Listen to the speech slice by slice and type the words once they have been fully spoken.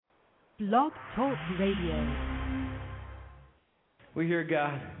Blog Talk Radio. We're here,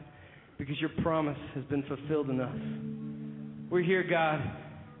 God, because your promise has been fulfilled in us. We're here, God,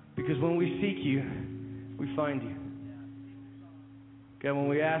 because when we seek you, we find you. God, when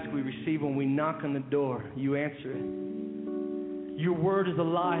we ask, we receive. When we knock on the door, you answer it. Your word is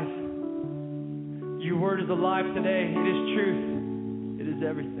alive. Your word is alive today. It is truth. It is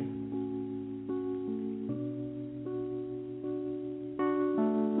everything.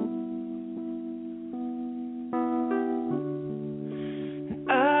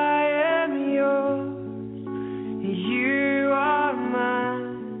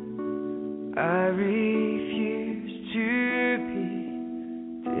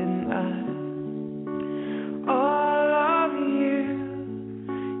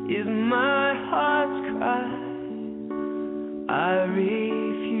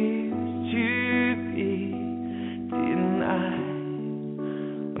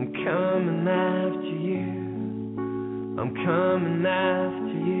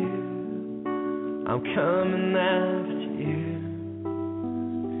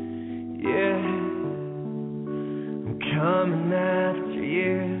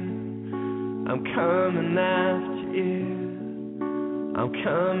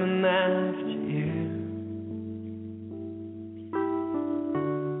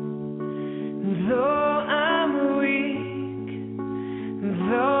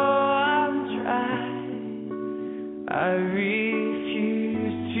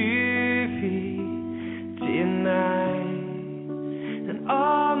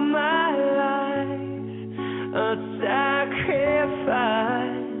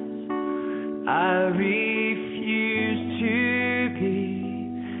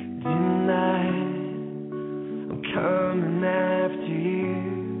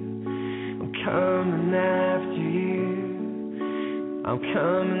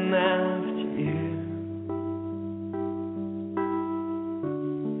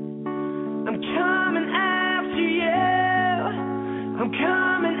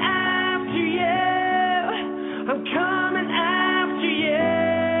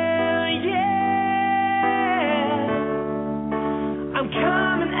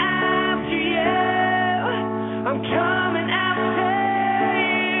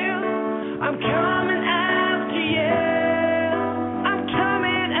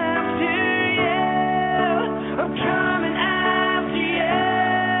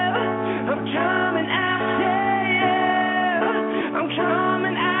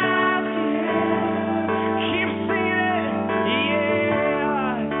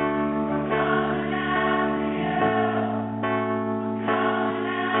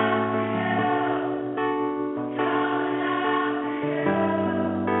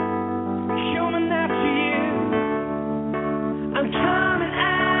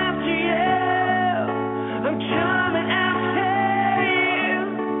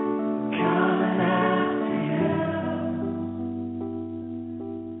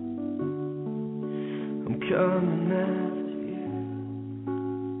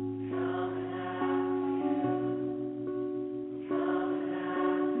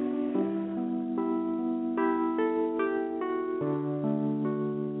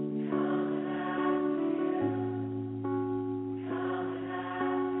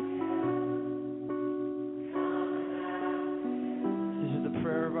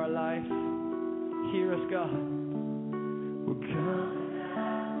 Hear us, God. We're coming.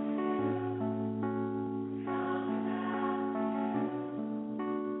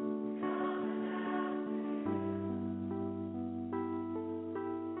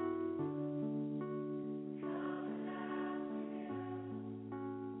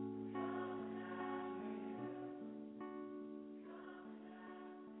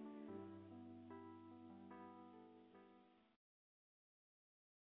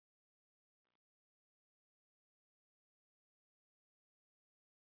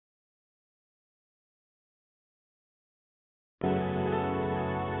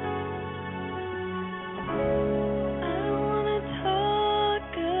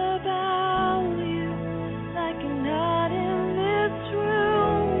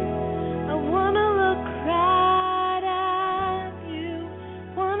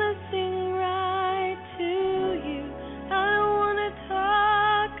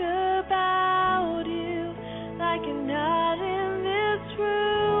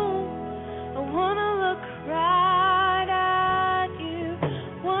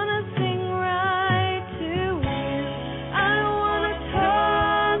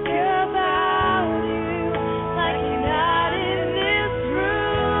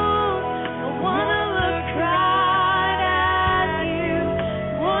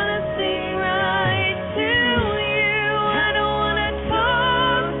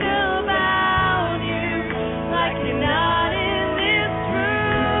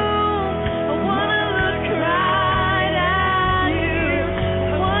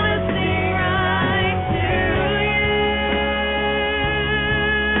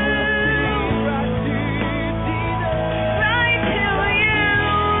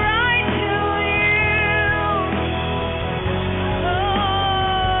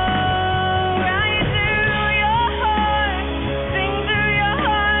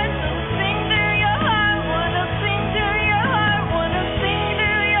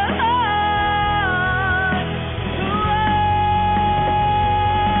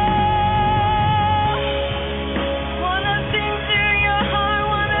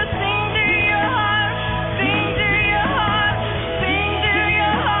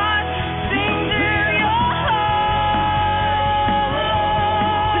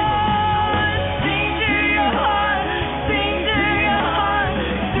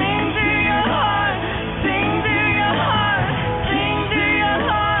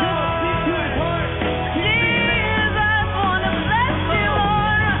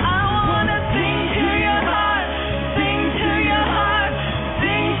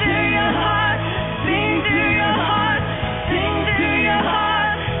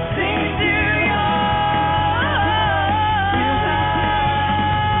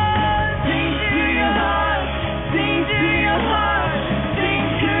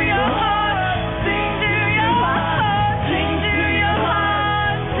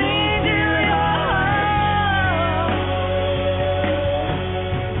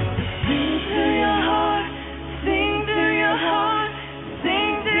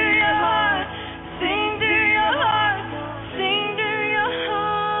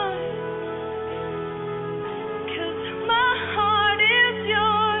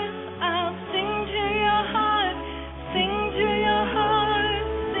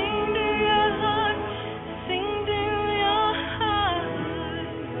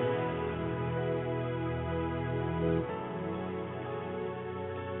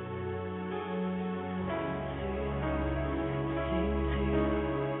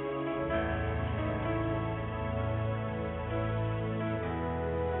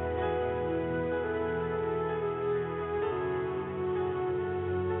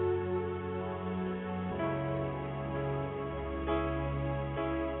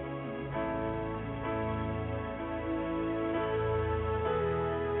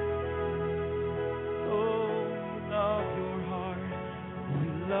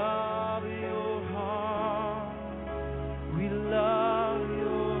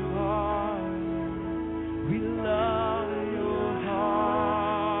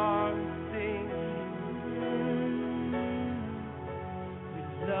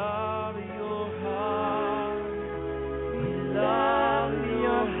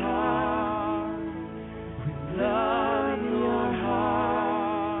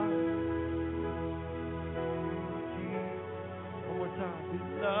 time. We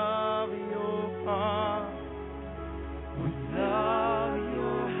love your heart. We love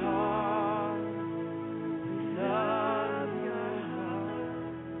your heart. We love your heart.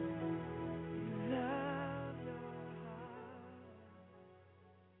 We love your heart.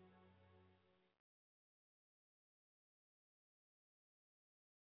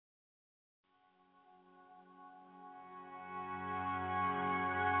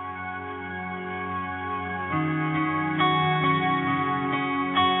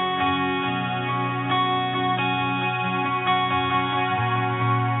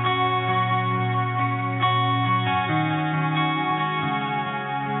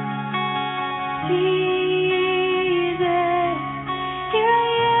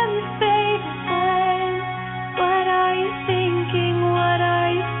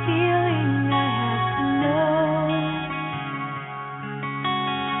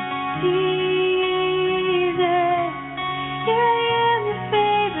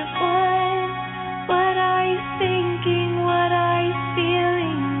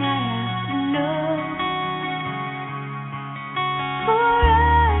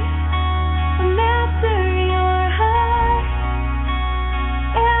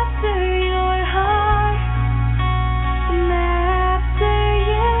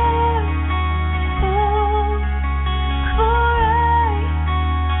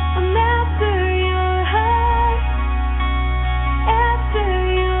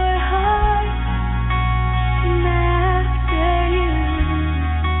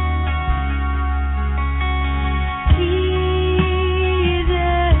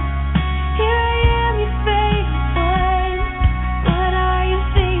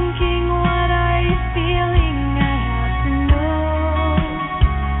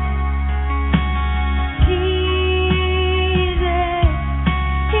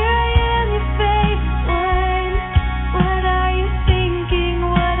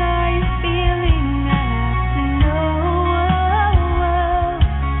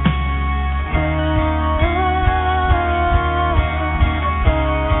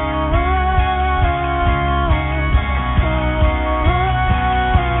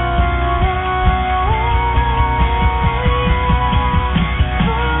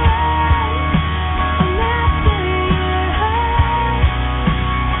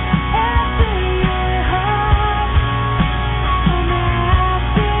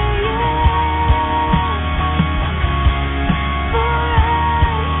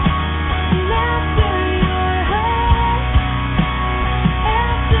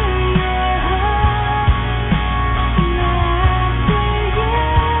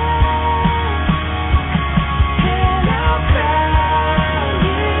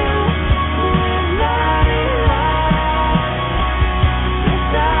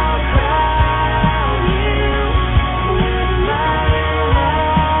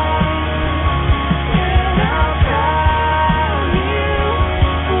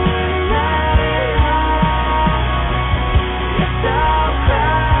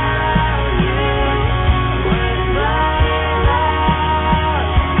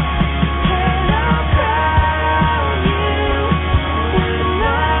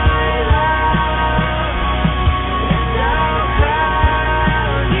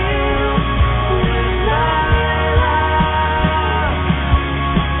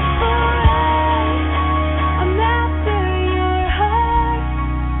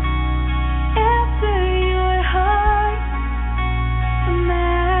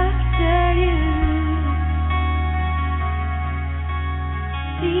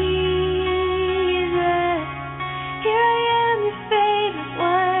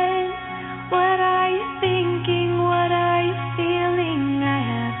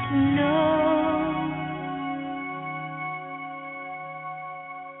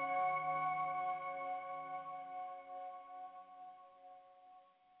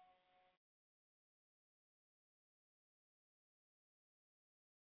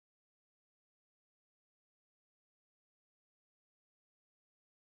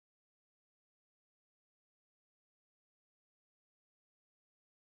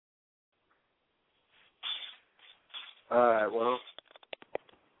 All right, well,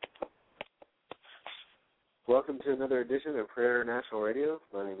 welcome to another edition of Prayer International Radio.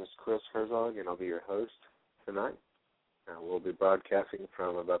 My name is Chris Herzog, and I'll be your host tonight. We'll be broadcasting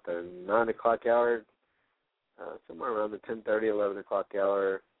from about the 9 o'clock hour, somewhere around the 10:30, 11 o'clock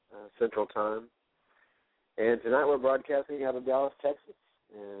hour Central Time. And tonight we're broadcasting out of Dallas, Texas.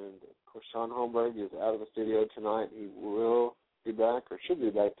 And, of course, Sean Holmberg is out of the studio tonight. He will be back, or should be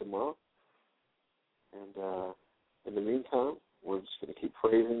back tomorrow. And in the meantime, we're just going to keep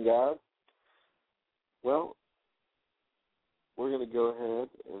praising God. Well, we're we're going to go ahead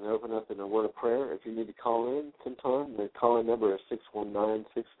and open up in a word of prayer. If you need to call in sometime, the call-in number is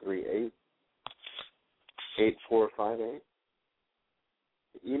 619-638-8458.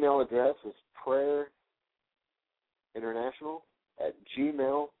 The email address is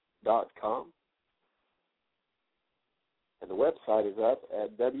prayerinternational@gmail.com. And the website is up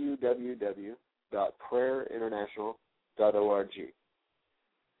at www.prayerinternational.org.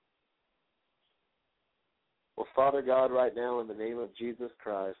 Well, Father God, right now in the name of Jesus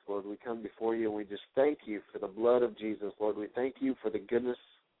Christ, Lord, we come before you and we just thank you for the blood of Jesus. Lord, we thank you for the goodness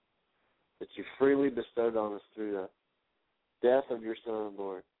that you freely bestowed on us through the death of your Son,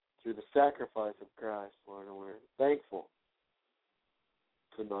 Lord, through the sacrifice of Christ, Lord, and we're thankful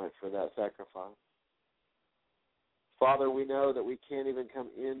tonight for that sacrifice. Father, we know that we can't even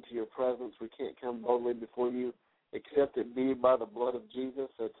come into your presence. We can't come boldly before you except it be by the blood of Jesus.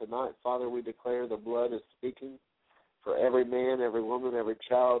 So tonight, Father, we declare the blood is speaking for every man, every woman, every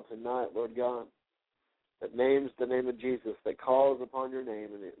child tonight, Lord God, that names the name of Jesus, that calls upon your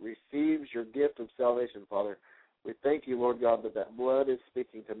name, and it receives your gift of salvation, Father. We thank you, Lord God, that that blood is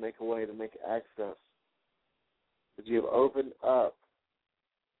speaking to make a way, to make access, that you have opened up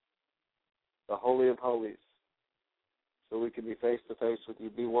the Holy of Holies so we can be face-to-face with you,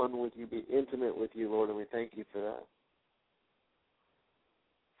 be one with you, be intimate with you, Lord, and we thank you for that.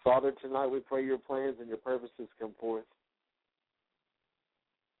 Father, tonight we pray your plans and your purposes come forth.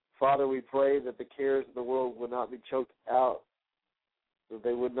 Father, we pray that the cares of the world would not be choked out, that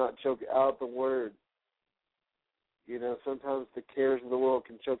they would not choke out the word. You know, sometimes the cares of the world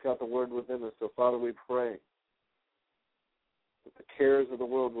can choke out the word within us. So, Father, we pray that the cares of the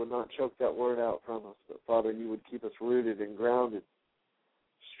world would not choke that word out from us. But, Father, you would keep us rooted and grounded,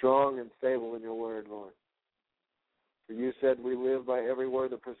 strong and stable in your word, Lord. For you said we live by every word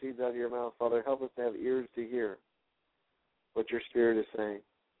that proceeds out of your mouth. Father, help us to have ears to hear what your Spirit is saying.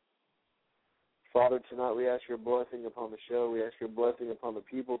 Father, tonight we ask your blessing upon the show. We ask your blessing upon the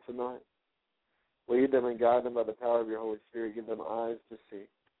people tonight. Lead them and guide them by the power of your Holy Spirit. Give them eyes to see.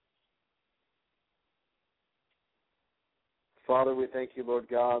 Father, we thank you, Lord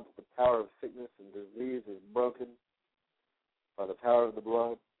God, that the power of sickness and disease is broken by the power of the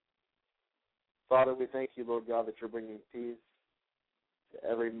blood. Father, we thank you, Lord God, that you're bringing peace to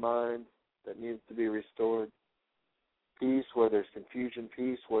every mind that needs to be restored. Peace where there's confusion,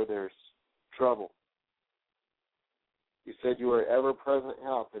 peace where there's trouble. You said you are ever-present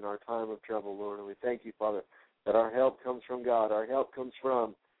help in our time of trouble, Lord, and we thank you, Father, that our help comes from God. Our help comes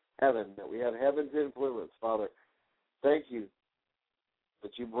from heaven, that we have heaven's influence, Father. Thank you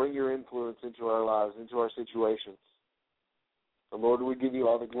that you bring your influence into our lives, into our situations. And, Lord, we give you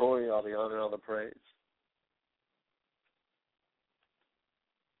all the glory, all the honor, all the praise.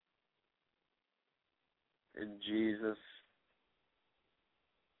 In Jesus'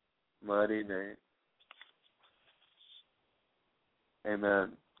 mighty name.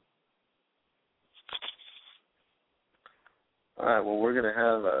 Amen. All right, well, we're going to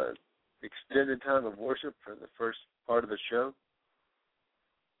have an extended time of worship for the first part of the show.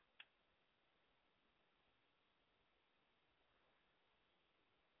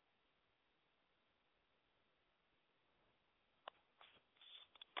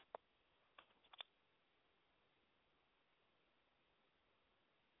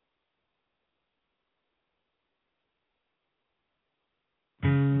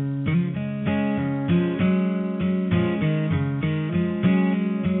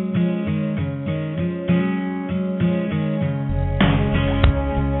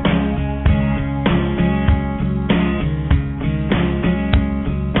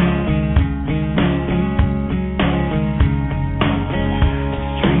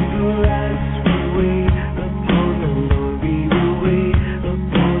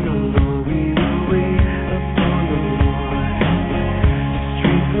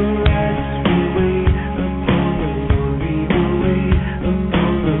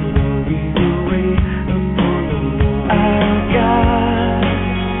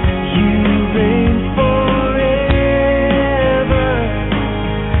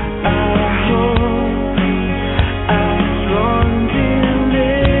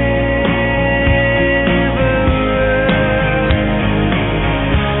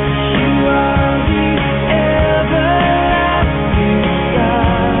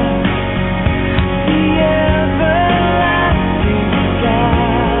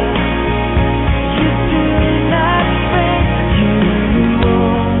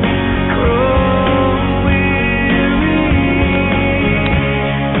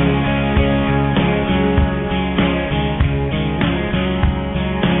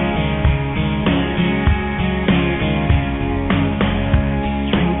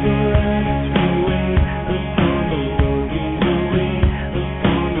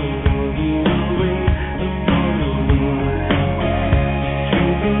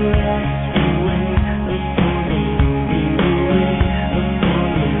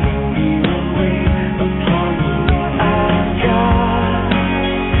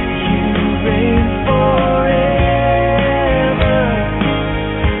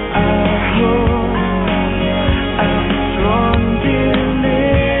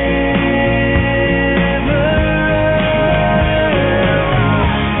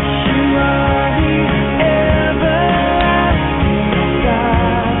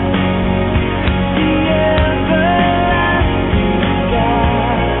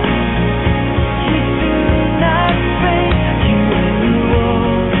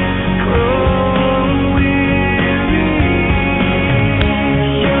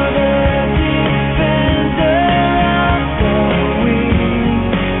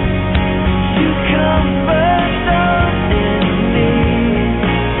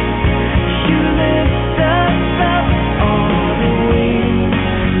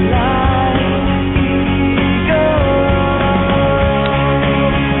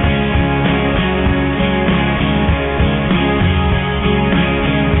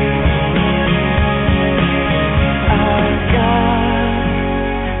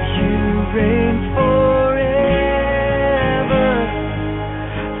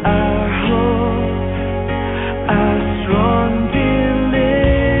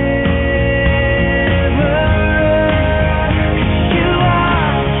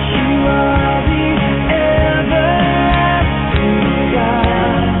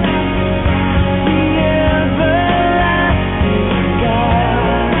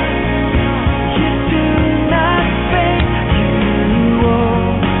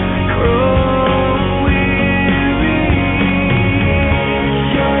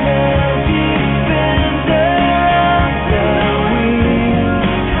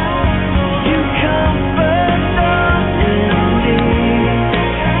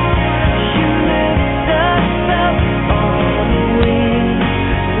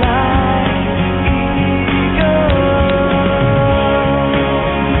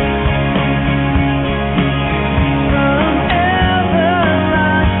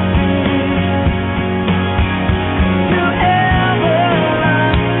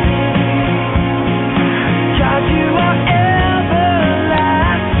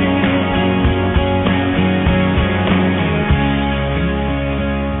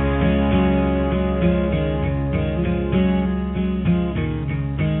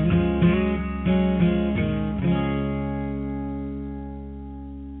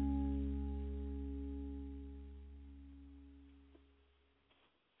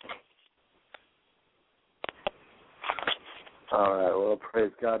 Well,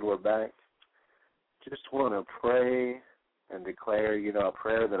 praise God, we're back. Just want to pray and declare, a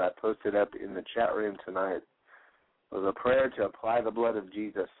prayer that I posted up in the chat room tonight was a prayer to apply the blood of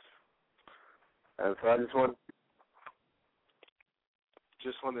Jesus. And so I just want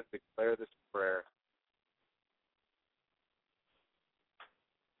to declare this prayer.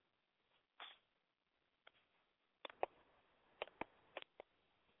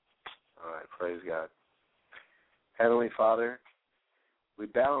 All right, praise God. Heavenly Father, we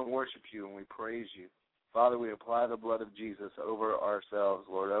bow and worship you and we praise you. Father, we apply the blood of Jesus over ourselves,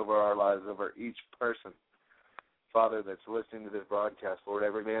 Lord, over our lives, over each person, Father, that's listening to this broadcast, Lord,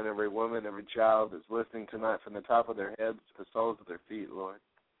 every man, every woman, every child that's listening tonight from the top of their heads to the soles of their feet, Lord.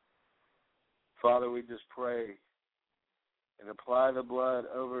 Father, we just pray and apply the blood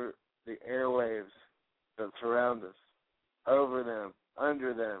over the airwaves that surround us, over them,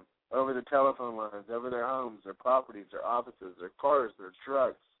 under them, over the telephone lines, over their homes, their properties, their offices, their cars, their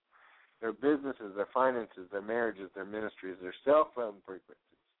trucks, their businesses, their finances, their marriages, their ministries, their cell phone frequencies.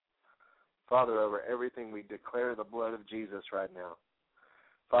 Father, over everything we declare the blood of Jesus right now.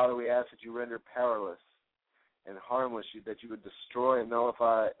 Father, we ask that you render powerless and harmless, that you would destroy and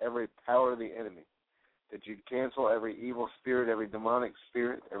nullify every power of the enemy, that you'd cancel every evil spirit, every demonic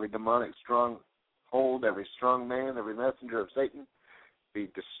stronghold, every strong man, every messenger of Satan be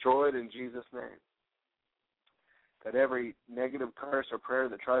destroyed in Jesus' name. That every negative curse or prayer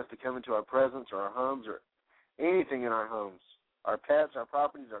that tries to come into our presence or our homes or anything in our homes, our pets, our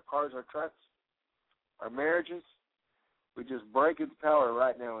properties, our cars, our trucks, our marriages, we just break its power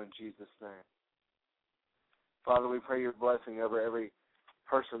right now in Jesus' name. Father, we pray your blessing over every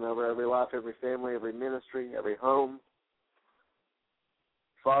person, over every life, every family, every ministry, every home.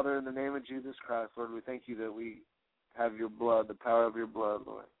 Father, in the name of Jesus Christ, Lord, we thank you that we have your blood, the power of your blood,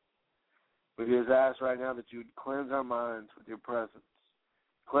 Lord. We just ask right now that you would cleanse our minds with your presence.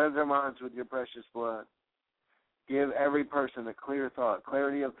 Cleanse our minds with your precious blood. Give every person a clear thought,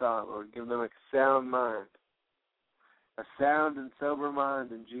 clarity of thought, Lord. Give them a sound mind, a sound and sober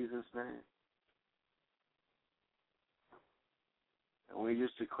mind in Jesus' name. And we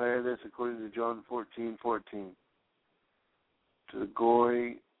just declare this according to John 14:14. To the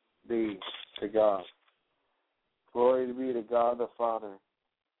glory be to God. Glory be to God the Father.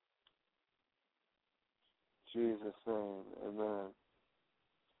 In Jesus' name, amen.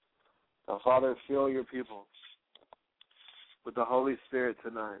 Now, Father, fill your people with the Holy Spirit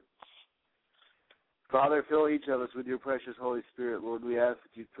tonight. Father, fill each of us with your precious Holy Spirit. Lord, we ask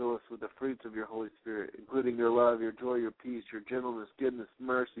that you fill us with the fruits of your Holy Spirit, including your love, your joy, your peace, your gentleness, goodness,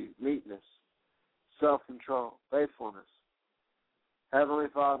 mercy, meekness, self-control, faithfulness. Heavenly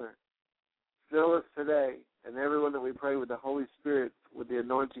Father, fill us today and everyone that we pray with the Holy Spirit, with the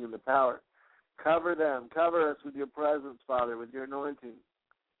anointing and the power. Cover them. Cover us with your presence, Father, with your anointing,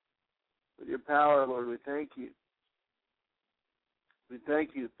 with your power, Lord. We thank you. We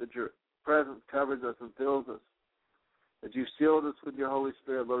thank you that your presence covers us and fills us, that you've sealed us with your Holy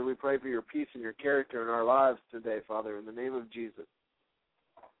Spirit. Lord, we pray for your peace and your character in our lives today, Father, in the name of Jesus.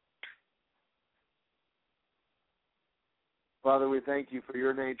 Father, we thank you for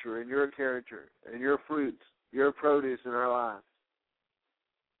your nature and your character and your fruits, your produce in our lives.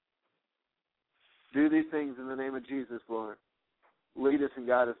 Do these things in the name of Jesus, Lord. Lead us and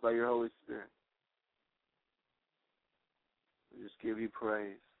guide us by your Holy Spirit. We just give you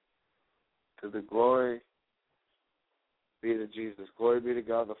praise. To the glory be to Jesus. Glory be to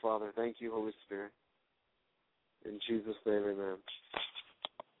God the Father. Thank you, Holy Spirit. In Jesus' name, amen.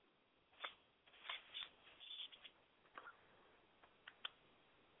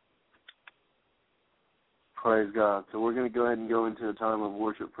 Praise God. So we're going to go ahead and go into a time of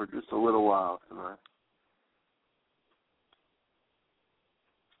worship for just a little while tonight.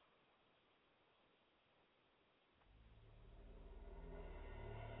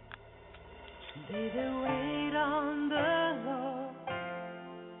 They that wait on the Lord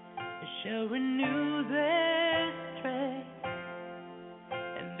shall renew their strength,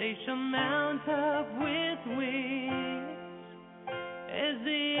 and they shall mount up with wings as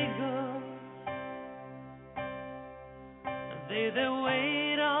eagles. They that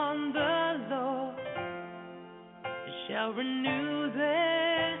wait on the Lord shall renew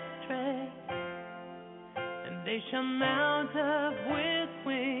their strength, and they shall mount up with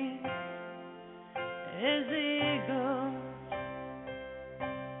wings as eagles.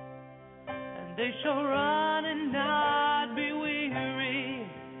 And they shall run and not be weary,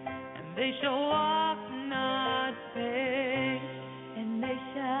 and they shall walk and not faint, and they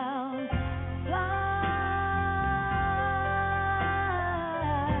shall fly.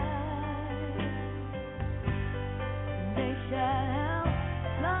 They shall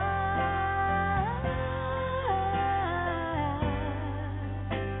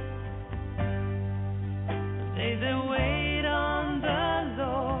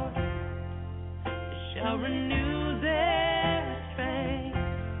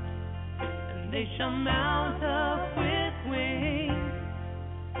they shall mount up with wings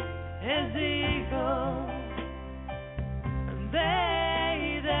as eagles. And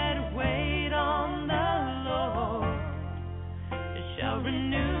they that wait on the Lord shall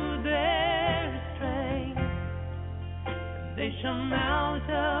renew their strength. And they shall mount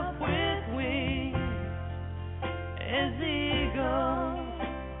up with wings as eagles.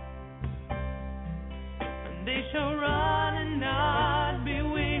 And they shall run and not be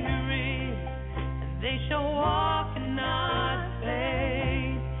weary. And they shall walk and not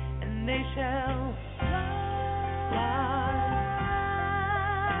faint. And they shall fly.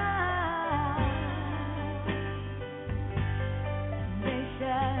 They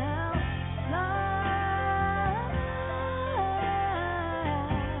shall fly.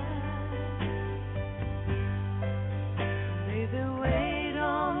 They that wait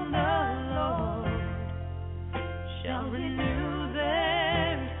on the Lord shall renew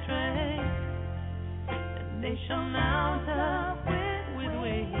their strength, and they shall mount up with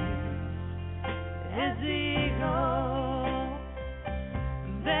wings as eagles.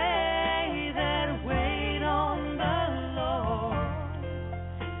 They that wait on the Lord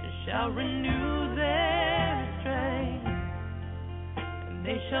shall renew their strength, and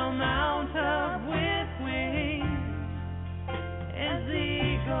they shall mount up with wings as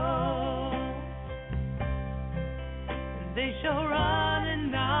eagles. And they shall run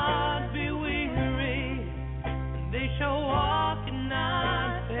and not be weary, and they shall walk and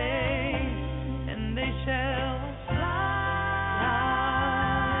not faint, and they shall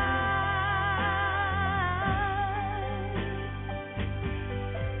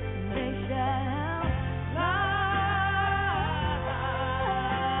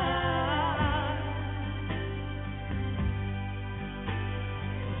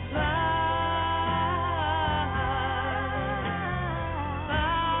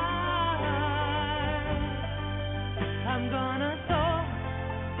I'm gonna soar,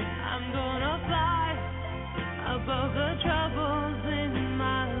 I'm gonna fly above the troubles in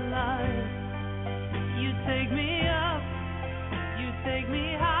my life. You take me up, you take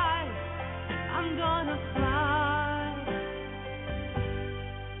me high, I'm gonna fly.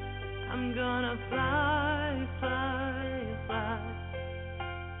 I'm gonna fly, fly, fly.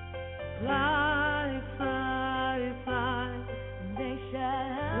 Fly, fly, fly. They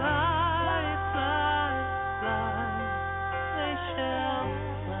shall fly, fly, fly. They shall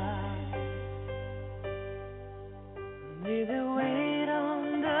fly. They that wait on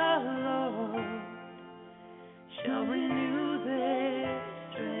the Lord shall renew their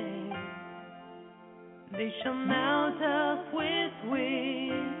strength. They shall mount up with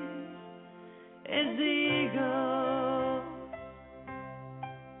wings as eagles.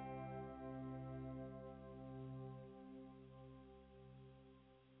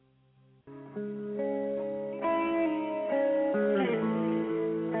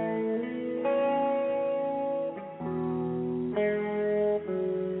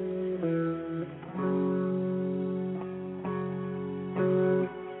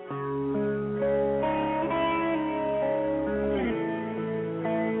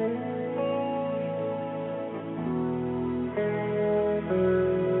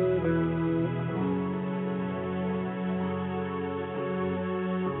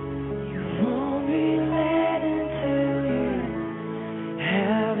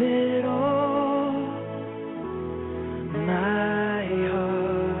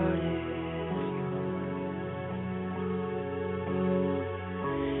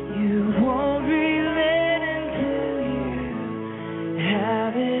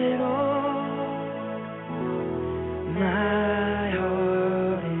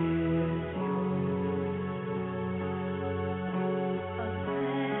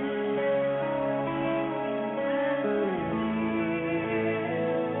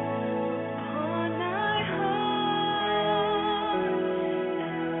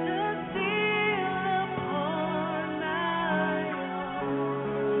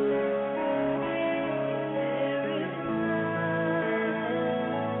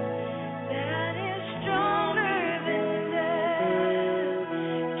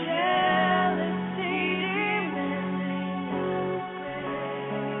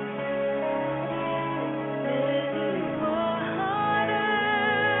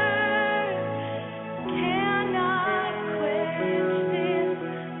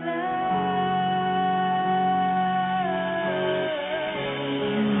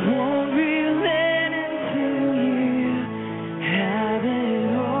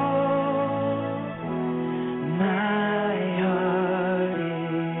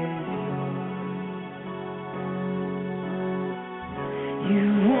 You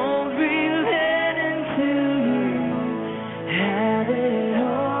won't relent.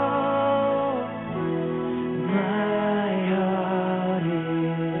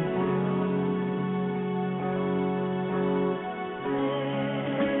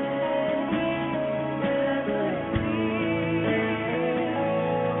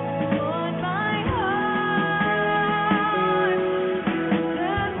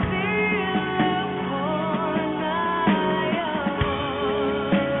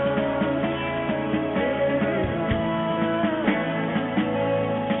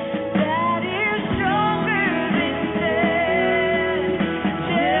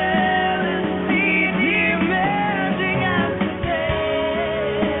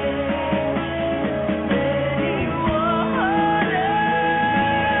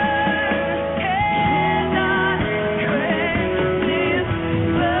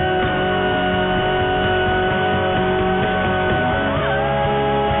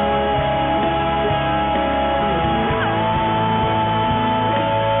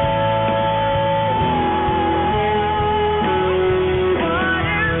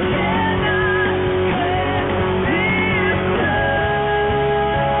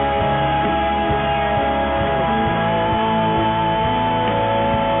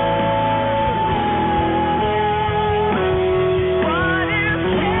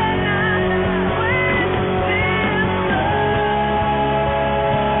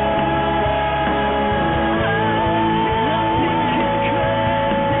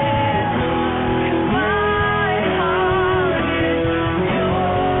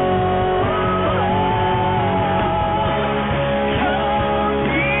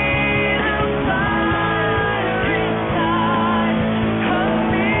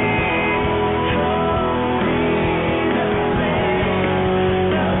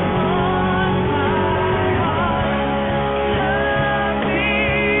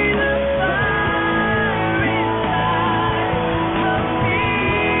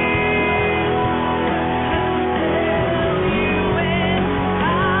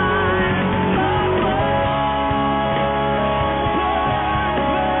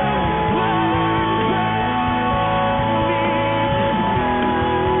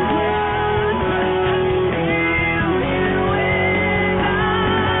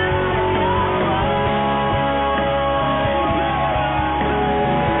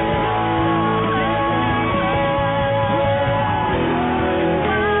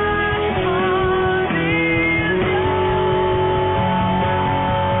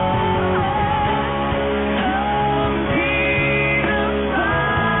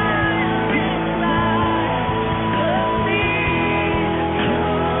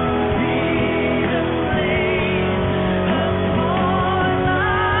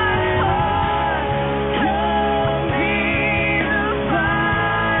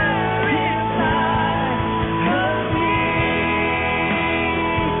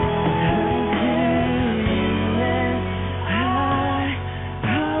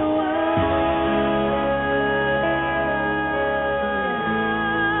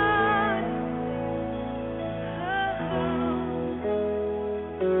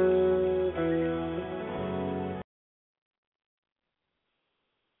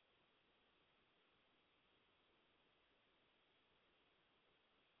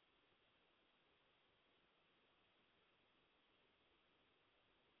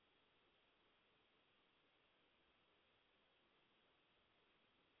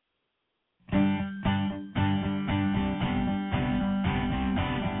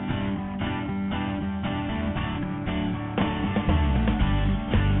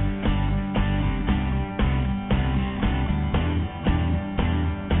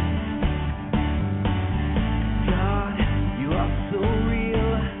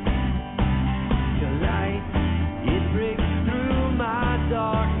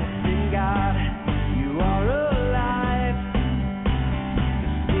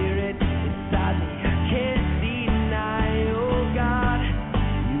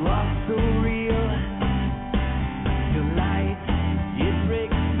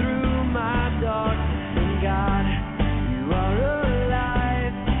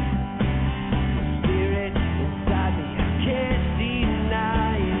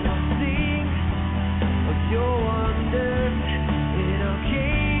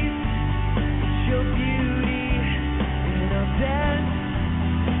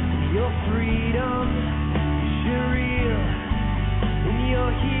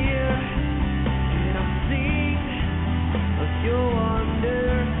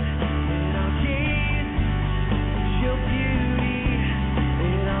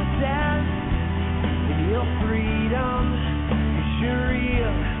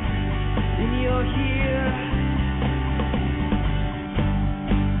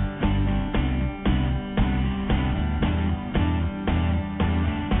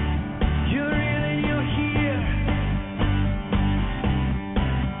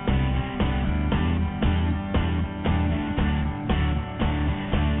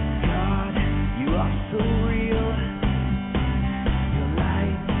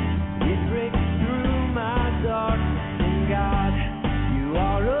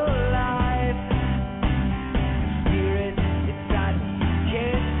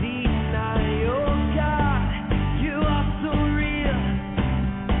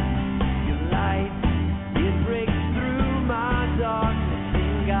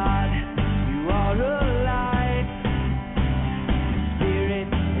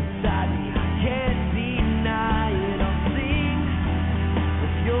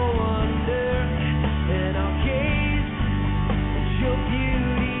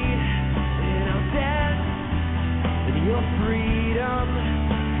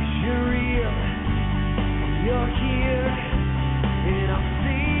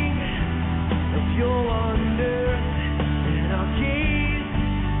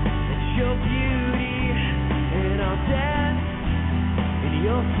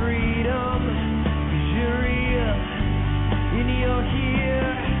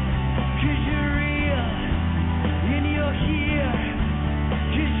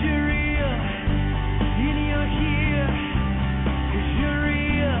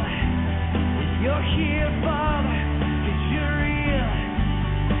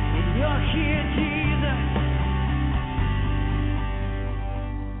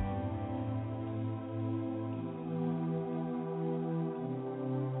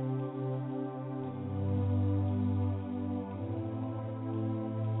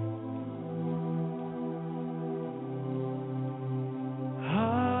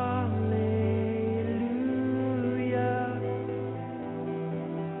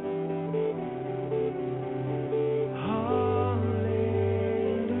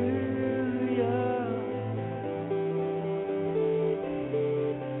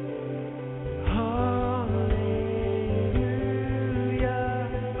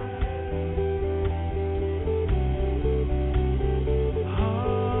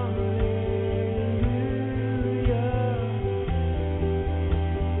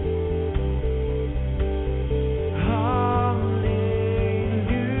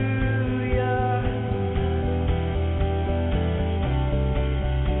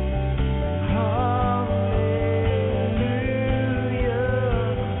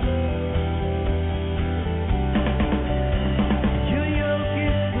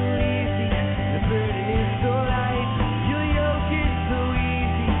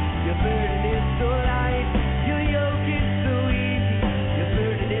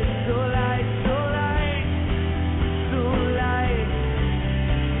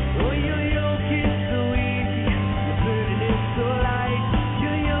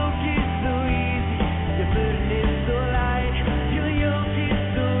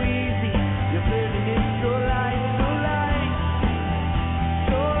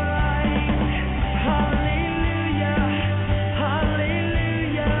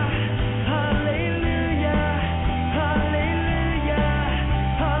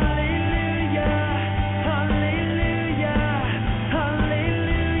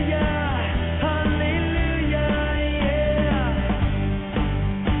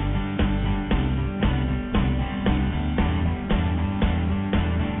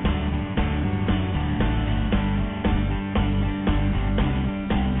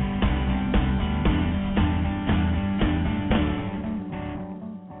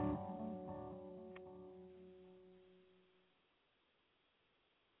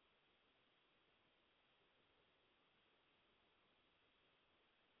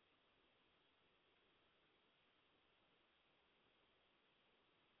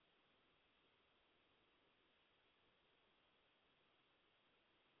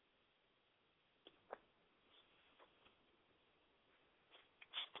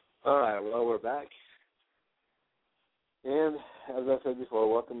 All right, well, we're back. And as I said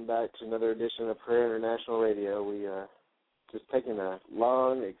before, welcome back to another edition of Prayer International Radio. We just taking a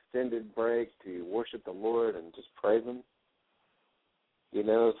long, extended break to worship the Lord and just praise Him. You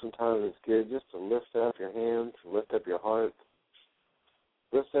know, sometimes it's good just to lift up your hands, lift up your heart,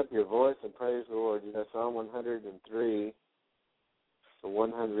 lift up your voice and praise the Lord. You know, Psalm 103, the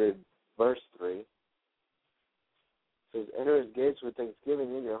 100, verse 3, says, enter His gates with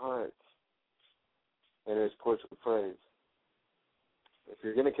thanksgiving in your hearts, enter His courts with praise. If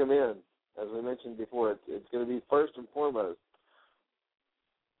you're going to come in, as we mentioned before, it's going to be first and foremost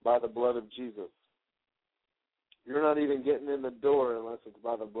by the blood of Jesus. You're not even getting in the door unless it's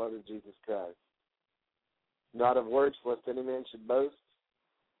by the blood of Jesus Christ. Not of works, lest any man should boast.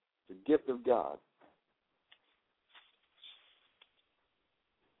 It's a gift of God.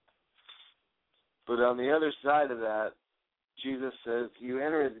 But on the other side of that, Jesus says, you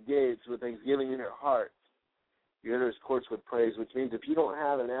enter His gates with thanksgiving in your heart. You enter His courts with praise, which means if you don't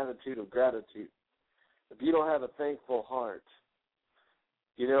have an attitude of gratitude, if you don't have a thankful heart,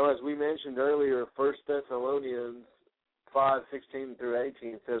 you know, as we mentioned earlier, 1 Thessalonians 5:16 through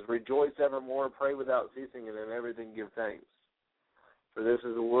 18 says, rejoice evermore, pray without ceasing, and in everything give thanks. For this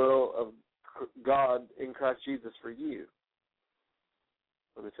is the will of God in Christ Jesus for you.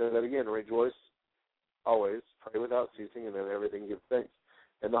 Let me say that again, rejoice always, pray without ceasing, and in everything give thanks.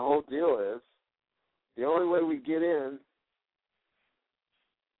 And the whole deal is, the only way we get in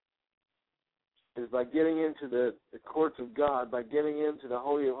is by getting into the courts of God, by getting into the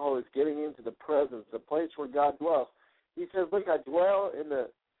Holy of Holies, getting into the presence, the place where God dwells. He says, look, I dwell in the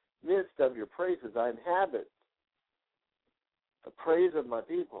midst of your praises. I inhabit the praise of my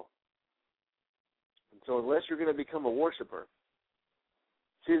people. And so unless you're going to become a worshiper,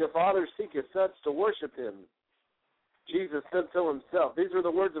 see, the Father seeketh such to worship Him. Jesus said so Himself. These are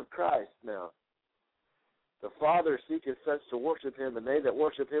the words of Christ now. The Father seeketh such to worship Him, and they that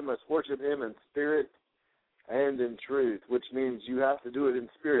worship Him must worship Him in spirit and in truth, which means you have to do it in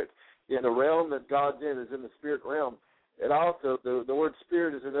spirit. In the realm that God's in is in the spirit realm. And also, the word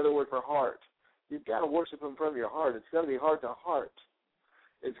spirit is another word for heart. You've got to worship Him from your heart. It's got to be heart to heart.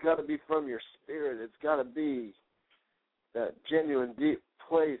 It's got to be from your spirit. It's got to be that genuine, deep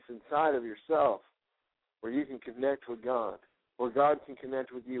place inside of yourself where you can connect with God, where God can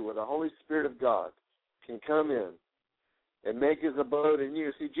connect with you, where the Holy Spirit of God can come in and make His abode in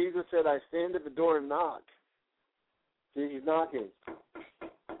you. See, Jesus said, I stand at the door and knock. See, He's knocking.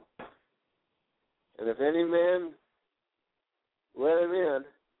 And if any man let Him in,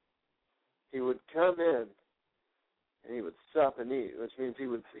 He would come in and He would sup and eat, which means He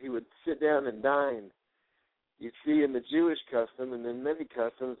would sit down and dine. You see, in the Jewish custom and in many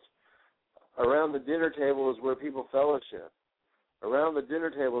customs, around the dinner table is where people fellowship. Around the dinner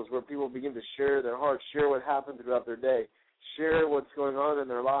table is where people begin to share their hearts, share what happened throughout their day, share what's going on in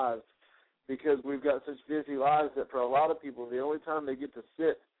their lives, because we've got such busy lives that for a lot of people, the only time they get to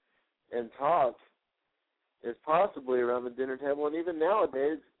sit and talk is possibly around the dinner table. And even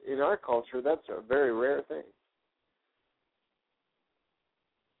nowadays, in our culture, that's a very rare thing.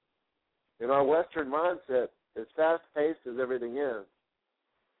 In our Western mindset, as fast-paced as everything is,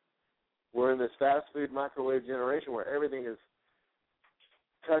 we're in this fast food microwave generation where everything is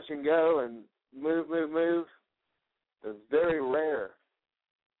touch and go and move. It's very rare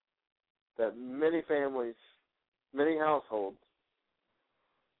that many families, many households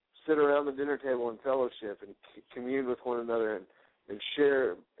sit around the dinner table and fellowship and commune with one another and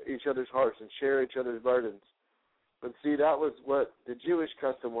share each other's hearts and share each other's burdens. But see, that was what the Jewish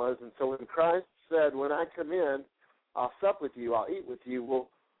custom was. And so when Christ said, when I come in, I'll sup with you, I'll eat with you, we'll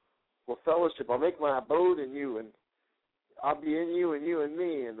fellowship, I'll make my abode in you, and I'll be in you and you in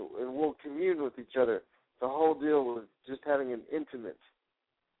me, and we'll commune with each other. The whole deal was just having an intimate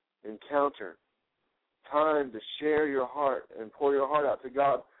encounter, time to share your heart and pour your heart out to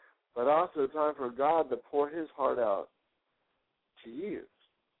God, but also time for God to pour His heart out to you.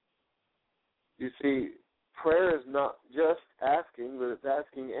 You see, prayer is not just asking, but it's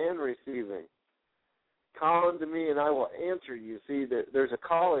asking and receiving. Call unto me and I will answer you. See, there's a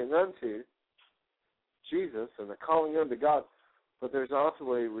calling unto Jesus and a calling unto God, but there's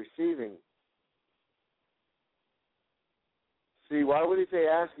also a receiving. See, why would He say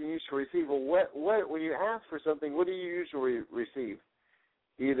ask and you shall receive? Well, when you ask for something, what do you usually receive?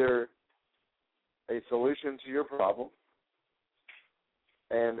 Either a solution to your problem,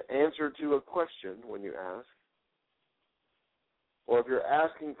 an answer to a question when you ask, or if you're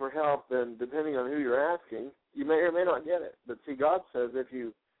asking for help, then depending on who you're asking, you may or may not get it. But see, God says if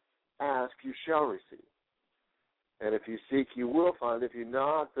you ask, you shall receive. And if you seek, you will find. If you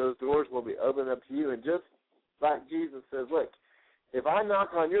knock, those doors will be opened up to you. And just like Jesus says, look, if I knock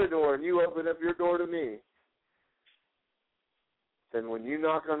on your door and you open up your door to me, then when you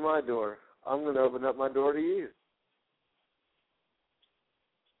knock on my door, I'm going to open up my door to you.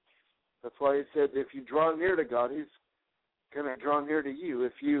 That's why he said if you draw near to God, he's going to draw near to you.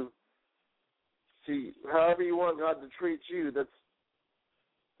 If you see, however you want God to treat you, that's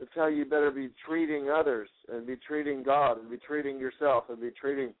how you better be treating others and be treating God and be treating yourself and be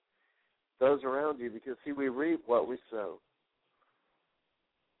treating those around you, because, see, we reap what we sow.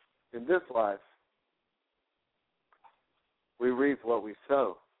 In this life, we reap what we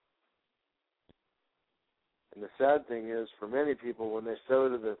sow. And the sad thing is, for many people, when they sow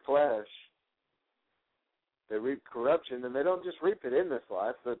to the flesh, they reap corruption, and they don't just reap it in this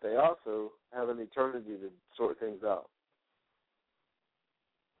life, but they also have an eternity to sort things out.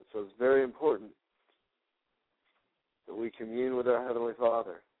 So it's very important that we commune with our Heavenly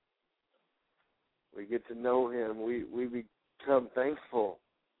Father. We get to know Him. We become thankful,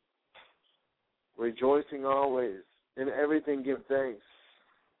 rejoicing always. In everything give thanks.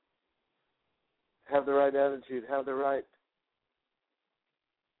 Have the right attitude. Have the right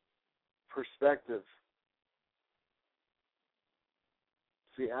perspective.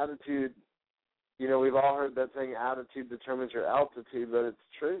 See, attitude, we've all heard that saying, attitude determines your altitude, but it's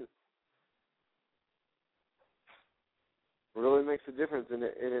true. It really makes a difference, and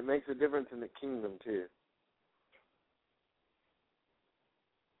it makes a difference in the kingdom, too.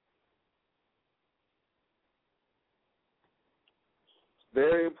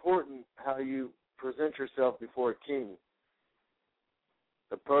 Very important how you present yourself before a king.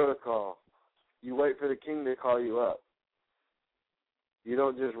 The protocol. You wait for the king to call you up. You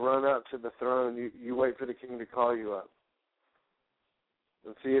don't just run up to the throne. You wait for the king to call you up.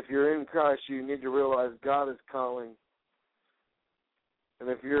 And see, if you're in Christ, you need to realize God is calling. And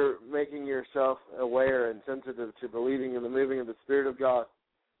if you're making yourself aware and sensitive to the leading and the moving of the Spirit of God,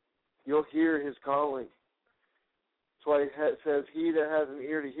 you'll hear His calling. That's why it says, he that has an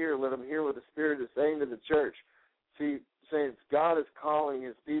ear to hear, let him hear what the Spirit is saying to the church. See, saints, God is calling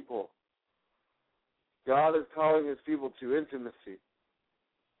His people. God is calling His people to intimacy.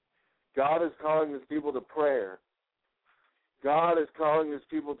 God is calling His people to prayer. God is calling His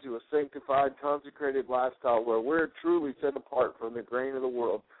people to a sanctified, consecrated lifestyle where we're truly set apart from the grain of the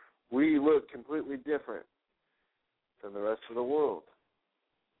world. We look completely different than the rest of the world.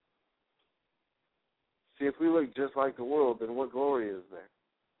 See, if we look just like the world, then what glory is there?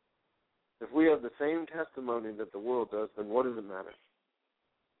 If we have the same testimony that the world does, then what does it matter?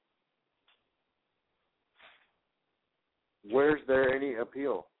 Where's there any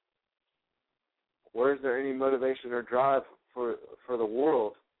appeal? Where's there any motivation or drive for the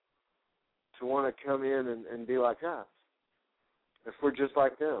world to want to come in and be like us? If we're just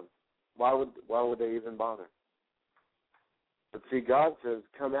like them, why would they even bother? But see, God says,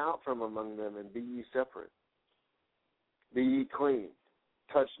 come out from among them and be ye separate. Be ye clean.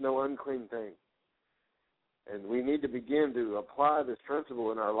 Touch no unclean thing. And we need to begin to apply this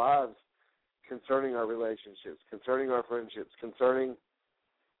principle in our lives concerning our relationships, concerning our friendships, concerning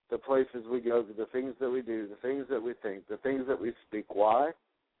the places we go, the things that we do, the things that we think, the things that we speak. Why?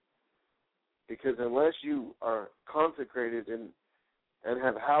 Because unless you are consecrated and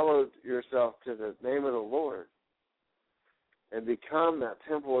have hallowed yourself to the name of the Lord and become that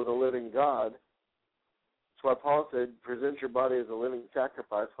temple of the living God, that's why Paul said, present your body as a living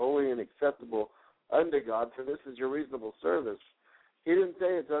sacrifice, holy and acceptable unto God, for this is your reasonable service. He didn't say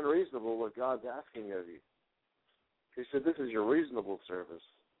it's unreasonable what God's asking of you. He said this is your reasonable service.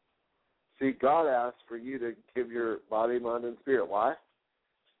 See, God asks for you to give your body, mind, and spirit. Why?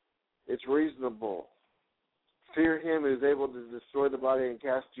 It's reasonable. Fear Him who is able to destroy the body and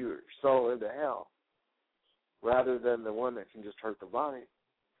cast your soul into hell, rather than the one that can just hurt the body.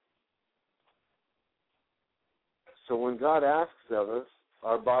 So when God asks of us,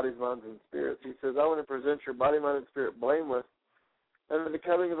 our bodies, minds, and spirits, He says, I want to present your body, mind, and spirit blameless under the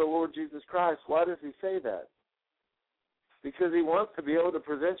coming of the Lord Jesus Christ. Why does He say that? Because He wants to be able to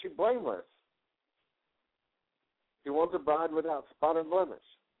present you blameless. He wants a bride without spot or blemish.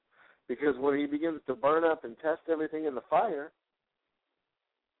 Because when He begins to burn up and test everything in the fire,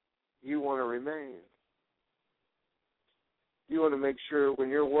 you want to remain. You want to make sure when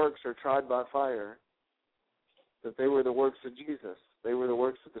your works are tried by fire that they were the works of Jesus. They were the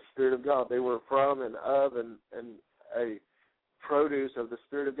works of the Spirit of God. They were from and of and a produce of the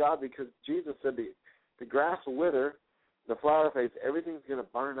Spirit of God, because Jesus said the grass will wither, the flower fades, everything's going to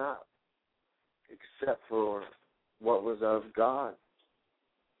burn up except for what was of God.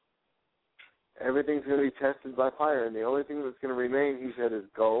 everything's going to be tested by fire, and the only thing that's going to remain, he said, is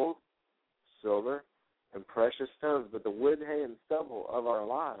gold, silver, and precious stones. But the wood, hay, and stubble of our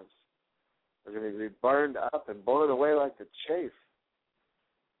lives are going to be burned up and blown away like the chaff,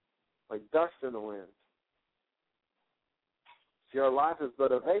 like dust in the wind. See, our life is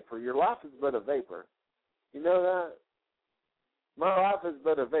but a vapor. Your life is but a vapor. You know that? My life is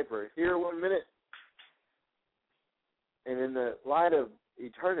but a vapor. Here 1 minute, and in the light of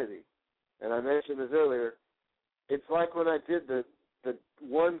eternity, and I mentioned this earlier, it's like when I did the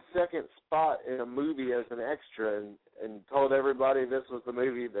 1 second spot in a movie as an extra and told everybody this was the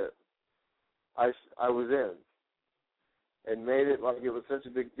movie that I was in, and made it like it was such a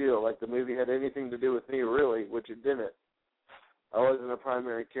big deal, like the movie had anything to do with me, really, which it didn't. I wasn't a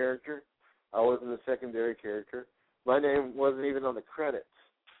primary character. I wasn't a secondary character. My name wasn't even on the credits.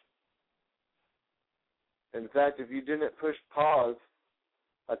 In fact, if you didn't push pause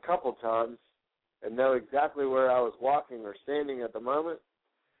a couple times and know exactly where I was walking or standing at the moment,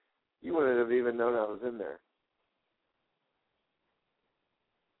 you wouldn't have even known I was in there.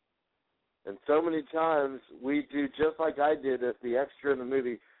 And so many times we do just like I did as the extra in the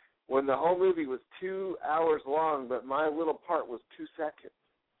movie, when the whole movie was 2 hours long, but my little part was 2 seconds.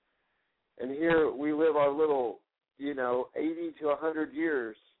 And here we live our little, 80 to 100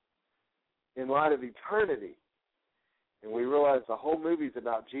 years in light of eternity. And we realize the whole movie's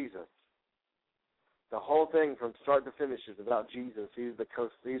about Jesus. The whole thing from start to finish is about Jesus. He's the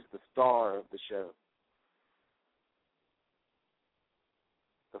star of the show.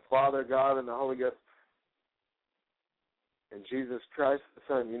 The Father, God, and the Holy Ghost. And Jesus Christ, the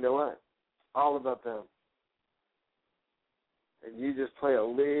Son, you know what? All about them. And you just play a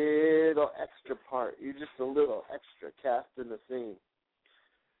little extra part. You're just a little extra cast in the scene.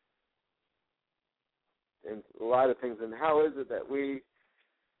 And a lot of things. And how is it that we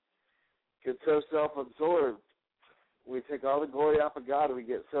get so self-absorbed? We take all the glory off of God and we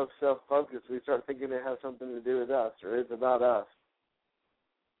get so self-focused. We start thinking it has something to do with us or it's about us.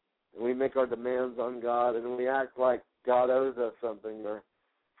 And we make our demands on God and we act like God owes us something. Or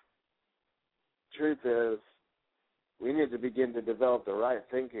truth is, we need to begin to develop the right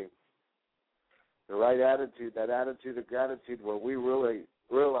thinking, the right attitude, that attitude of gratitude where we really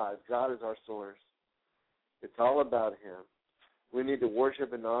realize God is our source. It's all about Him. We need to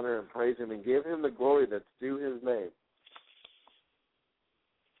worship and honor and praise Him and give Him the glory that's due His name.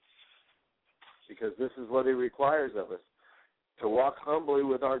 Because this is what He requires of us, to walk humbly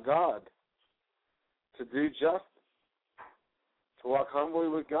with our God, to do justice, to walk humbly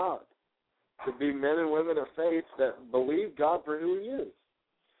with God, to be men and women of faith that believe God for who He is.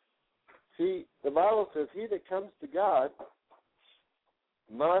 See, the Bible says he that comes to God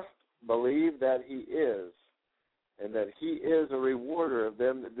must believe that He is, and that He is a rewarder of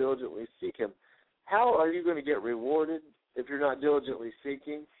them that diligently seek Him. How are you going to get rewarded if you're not diligently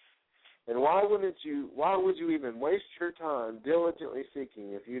seeking? And why would you even waste your time diligently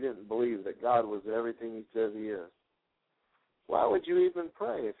seeking if you didn't believe that God was everything He says He is? Why would you even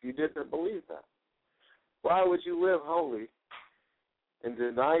pray if you didn't believe that? Why would you live holy and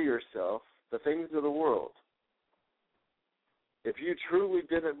deny yourself the things of the world if you truly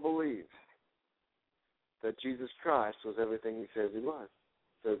didn't believe that Jesus Christ was everything He says He was,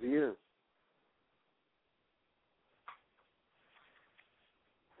 says He is?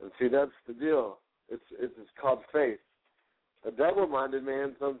 And see, that's the deal. It's called faith. A double-minded man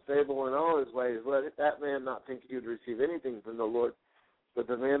is unstable in all his ways. Let that man not think he would receive anything from the Lord, but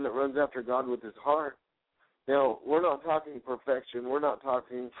the man that runs after God with his heart. Now, we're not talking perfection. We're not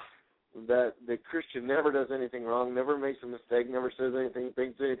talking that the Christian never does anything wrong, never makes a mistake, never says anything,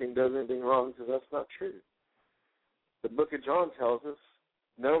 thinks anything, does anything wrong, because that's not true. The book of John tells us,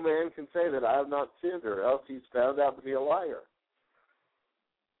 no man can say that I have not sinned, or else he's found out to be a liar.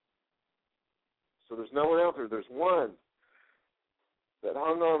 So there's no one out there. There's one that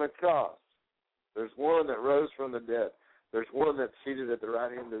hung on a cross. There's one that rose from the dead. There's one that's seated at the right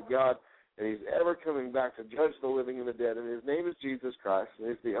hand of God, and He's ever coming back to judge the living and the dead, and His name is Jesus Christ, and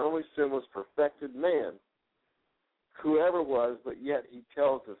He's the only sinless, perfected man who ever was, but yet He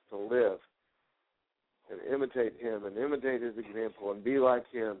tells us to live and imitate Him and imitate His example and be like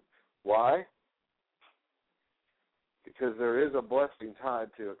Him. Why? Because there is a blessing tied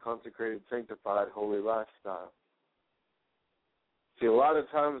to a consecrated, sanctified, holy lifestyle. See, a lot of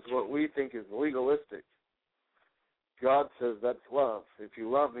times what we think is legalistic, God says that's love. If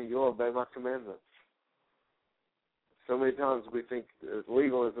you love me, you'll obey my commandments. So many times we think it's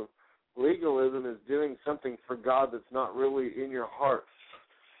legalism. Legalism is doing something for God that's not really in your heart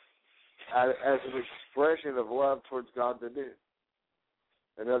as an expression of love towards God to do.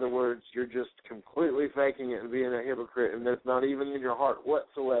 In other words, you're just completely faking it and being a hypocrite, and that's not even in your heart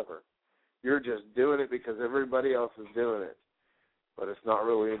whatsoever. You're just doing it because everybody else is doing it, but it's not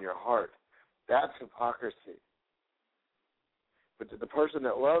really in your heart. That's hypocrisy. But to the person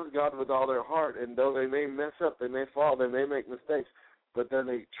that loves God with all their heart, and though they may mess up, they may fall, they may make mistakes, but then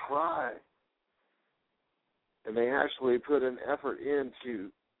they try, and they actually put an effort into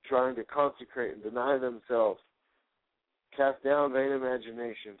trying to consecrate and deny themselves, cast down vain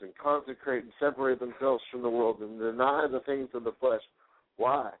imaginations, and consecrate and separate themselves from the world and deny the things of the flesh.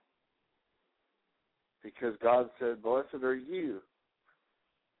 Why? Because God said, blessed are you,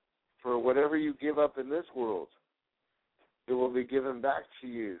 for whatever you give up in this world, it will be given back to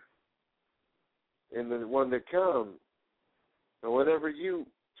you in the one to come. And whatever you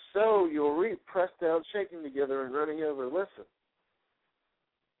sow, you'll reap, pressed down, shaking together, and running over. Listen.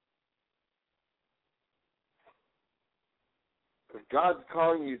 If God's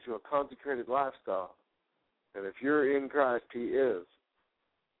calling you to a consecrated lifestyle, and if you're in Christ, He is,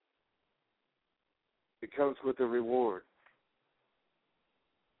 it comes with a reward.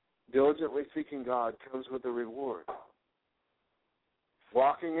 Diligently seeking God comes with a reward.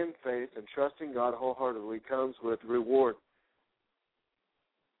 Walking in faith and trusting God wholeheartedly comes with reward.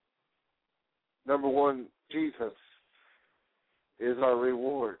 Number one, Jesus is our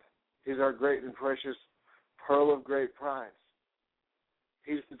reward. He's our great and precious pearl of great price.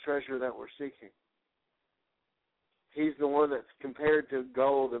 He's the treasure that we're seeking. He's the one that's compared to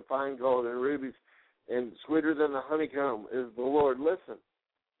gold and fine gold and rubies and sweeter than the honeycomb is the Lord. Listen,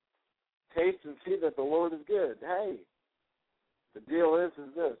 taste and see that the Lord is good. Hey, the deal is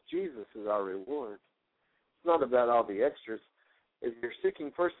this. Jesus is our reward. It's not about all the extras. If you're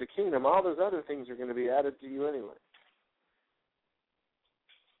seeking first the kingdom, all those other things are going to be added to you anyway.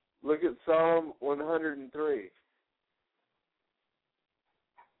 Look at Psalm 103.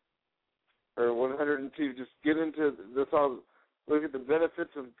 Or 102. Just get into the Psalm. Look at the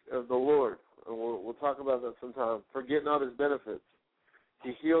benefits of the Lord. And we'll talk about that sometime. Forget not His benefits.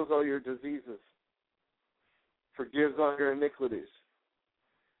 He heals all your diseases. Forgives all your iniquities.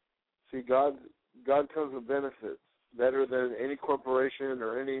 See, God comes with benefits better than any corporation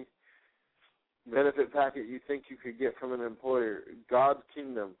or any benefit packet you think you could get from an employer. God's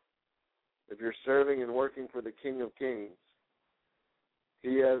kingdom, if you're serving and working for the King of Kings,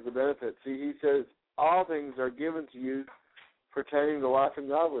 He has the benefits. See, He says, all things are given to you pertaining to life and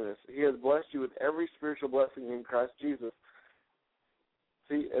godliness. He has blessed you with every spiritual blessing in Christ Jesus.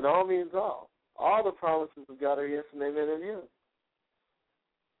 See, and all means all. All the promises of God are yes and amen in Him.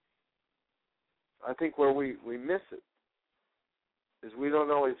 I think where we miss it is we don't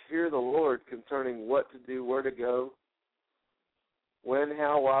always hear the Lord concerning what to do, where to go, when,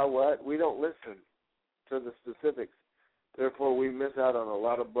 how, why, what. We don't listen to the specifics. Therefore, we miss out on a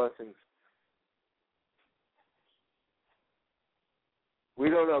lot of blessings. We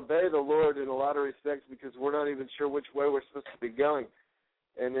don't obey the Lord in a lot of respects because we're not even sure which way we're supposed to be going.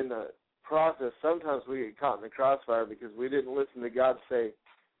 And in the process, sometimes we get caught in the crossfire because we didn't listen to God say,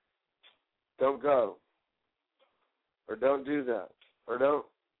 don't go, or don't do that, or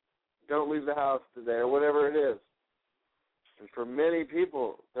don't leave the house today, or whatever it is. And for many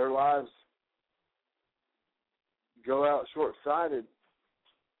people, their lives go out short-sighted.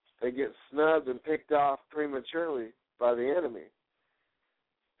 They get snubbed and picked off prematurely by the enemy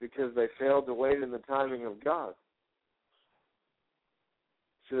because they failed to wait in the timing of God.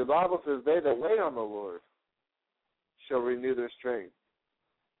 See, the Bible says, they that wait on the Lord shall renew their strength.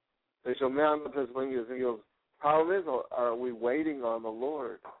 They shall mount up as wings as eagles. Problem is, are we waiting on the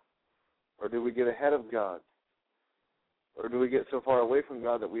Lord? Or do we get ahead of God? Or do we get so far away from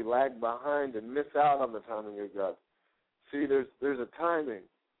God that we lag behind and miss out on the timing of God? See, there's a timing.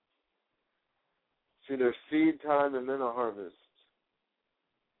 See, there's seed time and then a harvest.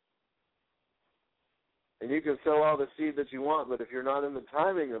 And you can sow all the seed that you want, but if you're not in the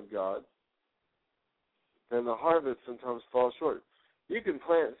timing of God, then the harvest sometimes falls short. You can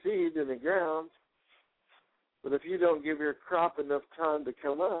plant seed in the ground, but if you don't give your crop enough time to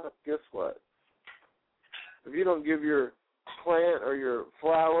come up, guess what? If you don't give your plant or your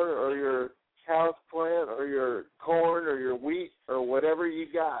flower or your house plant or your corn or your wheat or whatever you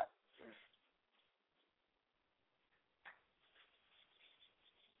got,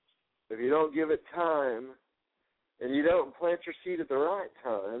 if you don't give it time and you don't plant your seed at the right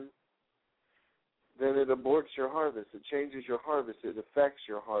time, then it aborts your harvest. It changes your harvest. It affects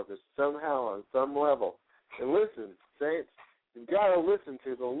your harvest somehow on some level. And listen, saints, you've got to listen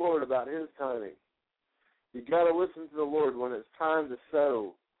to the Lord about His timing. You've got to listen to the Lord when it's time to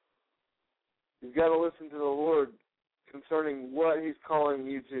sow. You've got to listen to the Lord concerning what He's calling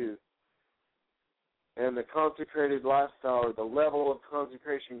you to, and the consecrated lifestyle or the level of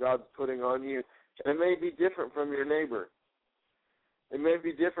consecration God's putting on you. And it may be different from your neighbor. It may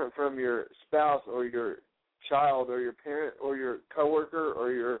be different from your spouse or your child or your parent or your coworker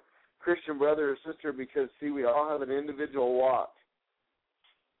or your Christian brother or sister, because, see, we all have an individual walk.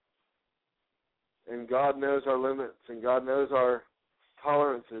 And God knows our limits, and God knows our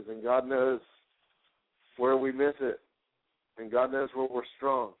tolerances, and God knows where we miss it, and God knows where we're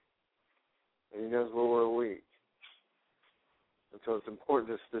strong, and He knows where we're weak. And so it's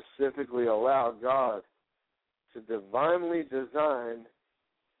important to specifically allow God to divinely design.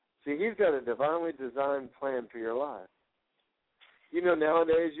 See, He's got a divinely designed plan for your life. You know,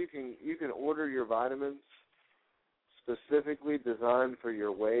 nowadays you can order your vitamins specifically designed for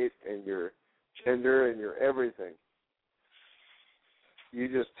your weight and your gender and your everything. You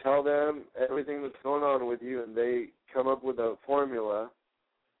just tell them everything that's going on with you, and they come up with a formula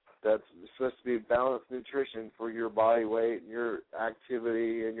that's supposed to be balanced nutrition for your body weight and your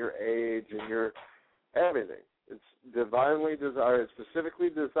activity and your age and your everything. It's divinely designed, specifically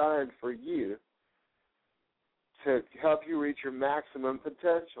designed for you to help you reach your maximum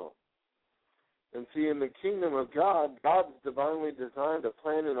potential. And see, in the kingdom of God, God's divinely designed a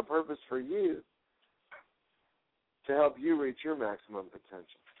plan and a purpose for you to help you reach your maximum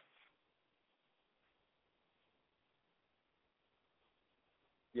potential.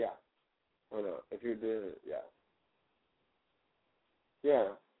 Yeah. Or no, if you're doing it, yeah. Yeah.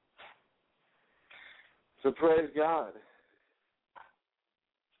 So praise God.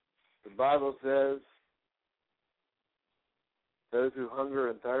 The Bible says, those who hunger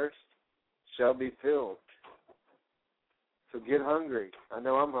and thirst shall be filled. So get hungry. I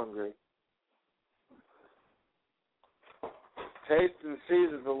know I'm hungry. Taste and see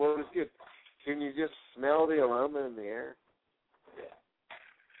that the Lord is good. Can you just smell the aroma in the air? Yeah.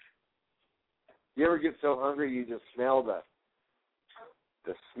 You ever get so hungry you just smell the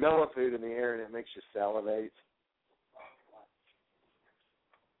smell of food in the air and it makes you salivate?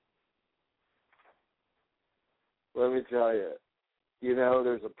 Let me tell you, you know,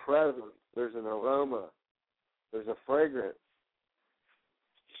 there's a presence, there's an aroma, there's a fragrance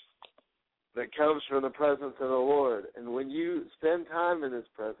that comes from the presence of the Lord. And when you spend time in His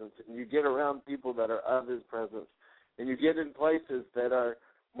presence and you get around people that are of His presence and you get in places that are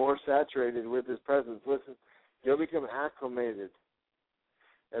more saturated with His presence, listen, you'll become acclimated.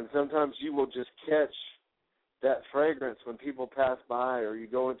 And sometimes you will just catch that fragrance when people pass by, or you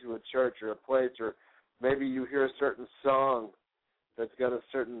go into a church or a place, or maybe you hear a certain song that's got a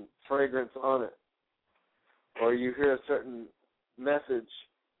certain fragrance on it, or you hear a certain message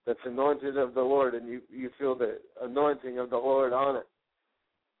that's anointed of the Lord, and you feel the anointing of the Lord on it.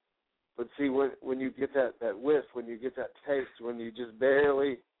 But see, when you get that whiff, when you get that taste, when you just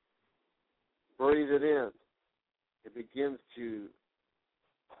barely breathe it in, it begins to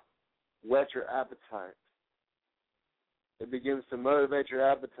whet your appetite. It begins to motivate your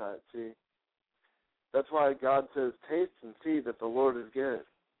appetite, see. That's why God says, taste and see that the Lord is good.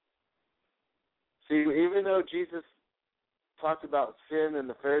 See, even though Jesus talked about sin and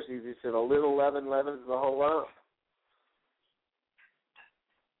the Pharisees, He said, a little leaven leavens the whole lump.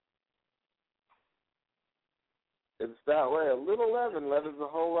 It's that way. A little leaven leavens the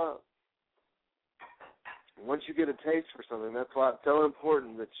whole lump. And once you get a taste for something, that's why it's so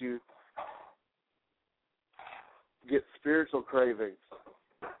important that you get spiritual cravings.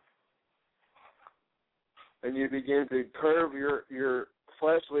 And you begin to curb your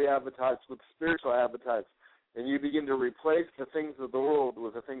fleshly appetites with spiritual appetites. And you begin to replace the things of the world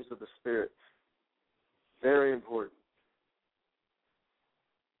with the things of the Spirit. Very important.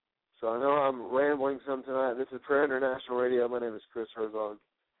 So I know I'm rambling some tonight. This is Prayer International Radio. My name is Chris Herzog.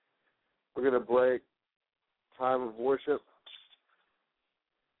 We're going to break time of worship.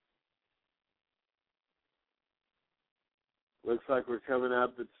 Looks like we're coming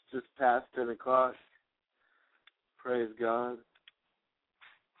up. It's just past 10 o'clock. Praise God.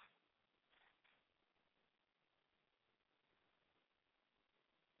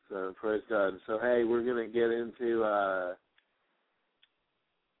 So, praise God. So, hey, we're going to get into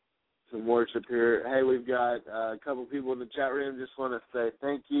some worship here. Hey, we've got a couple people in the chat room. Just want to say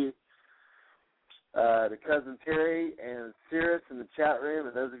thank you to Cousin Terry and Cirrus in the chat room,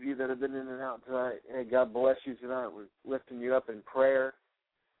 and those of you that have been in and out tonight. Hey, God bless you tonight. We're lifting you up in prayer,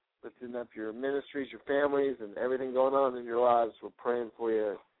 lifting up your ministries, your families, and everything going on in your lives. We're praying for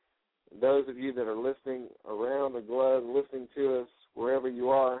you. And those of you that are listening around the globe, listening to us, wherever you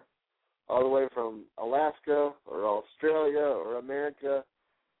are, all the way from Alaska or Australia or America,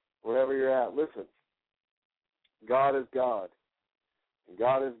 wherever you're at, listen. God is God, and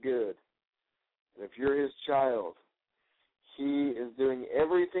God is good. And if you're His child, He is doing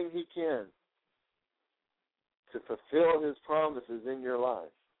everything He can to fulfill His promises in your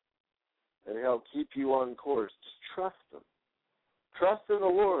life and help keep you on course. Just trust Him. Trust in the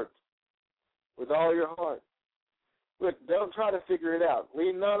Lord with all your heart. Look, don't try to figure it out.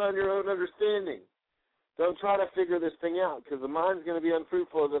 Lean not on your own understanding. Don't try to figure this thing out, because the mind's going to be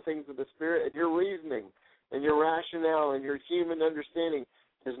unfruitful of the things of the Spirit, and your reasoning and your rationale and your human understanding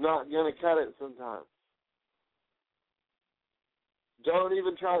is not going to cut it sometimes. Don't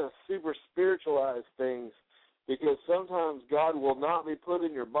even try to super spiritualize things, because sometimes God will not be put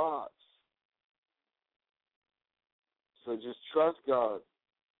in your box. So just trust God.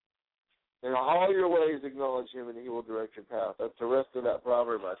 In all your ways acknowledge Him, and He will direct your path. That's the rest of that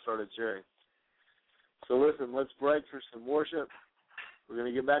proverb I started sharing. So listen, let's break for some worship. We're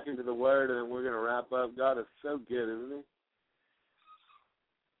going to get back into the Word, and then we're going to wrap up. God is so good, isn't He?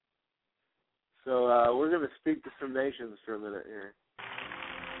 So we're going to speak to some nations for a minute here.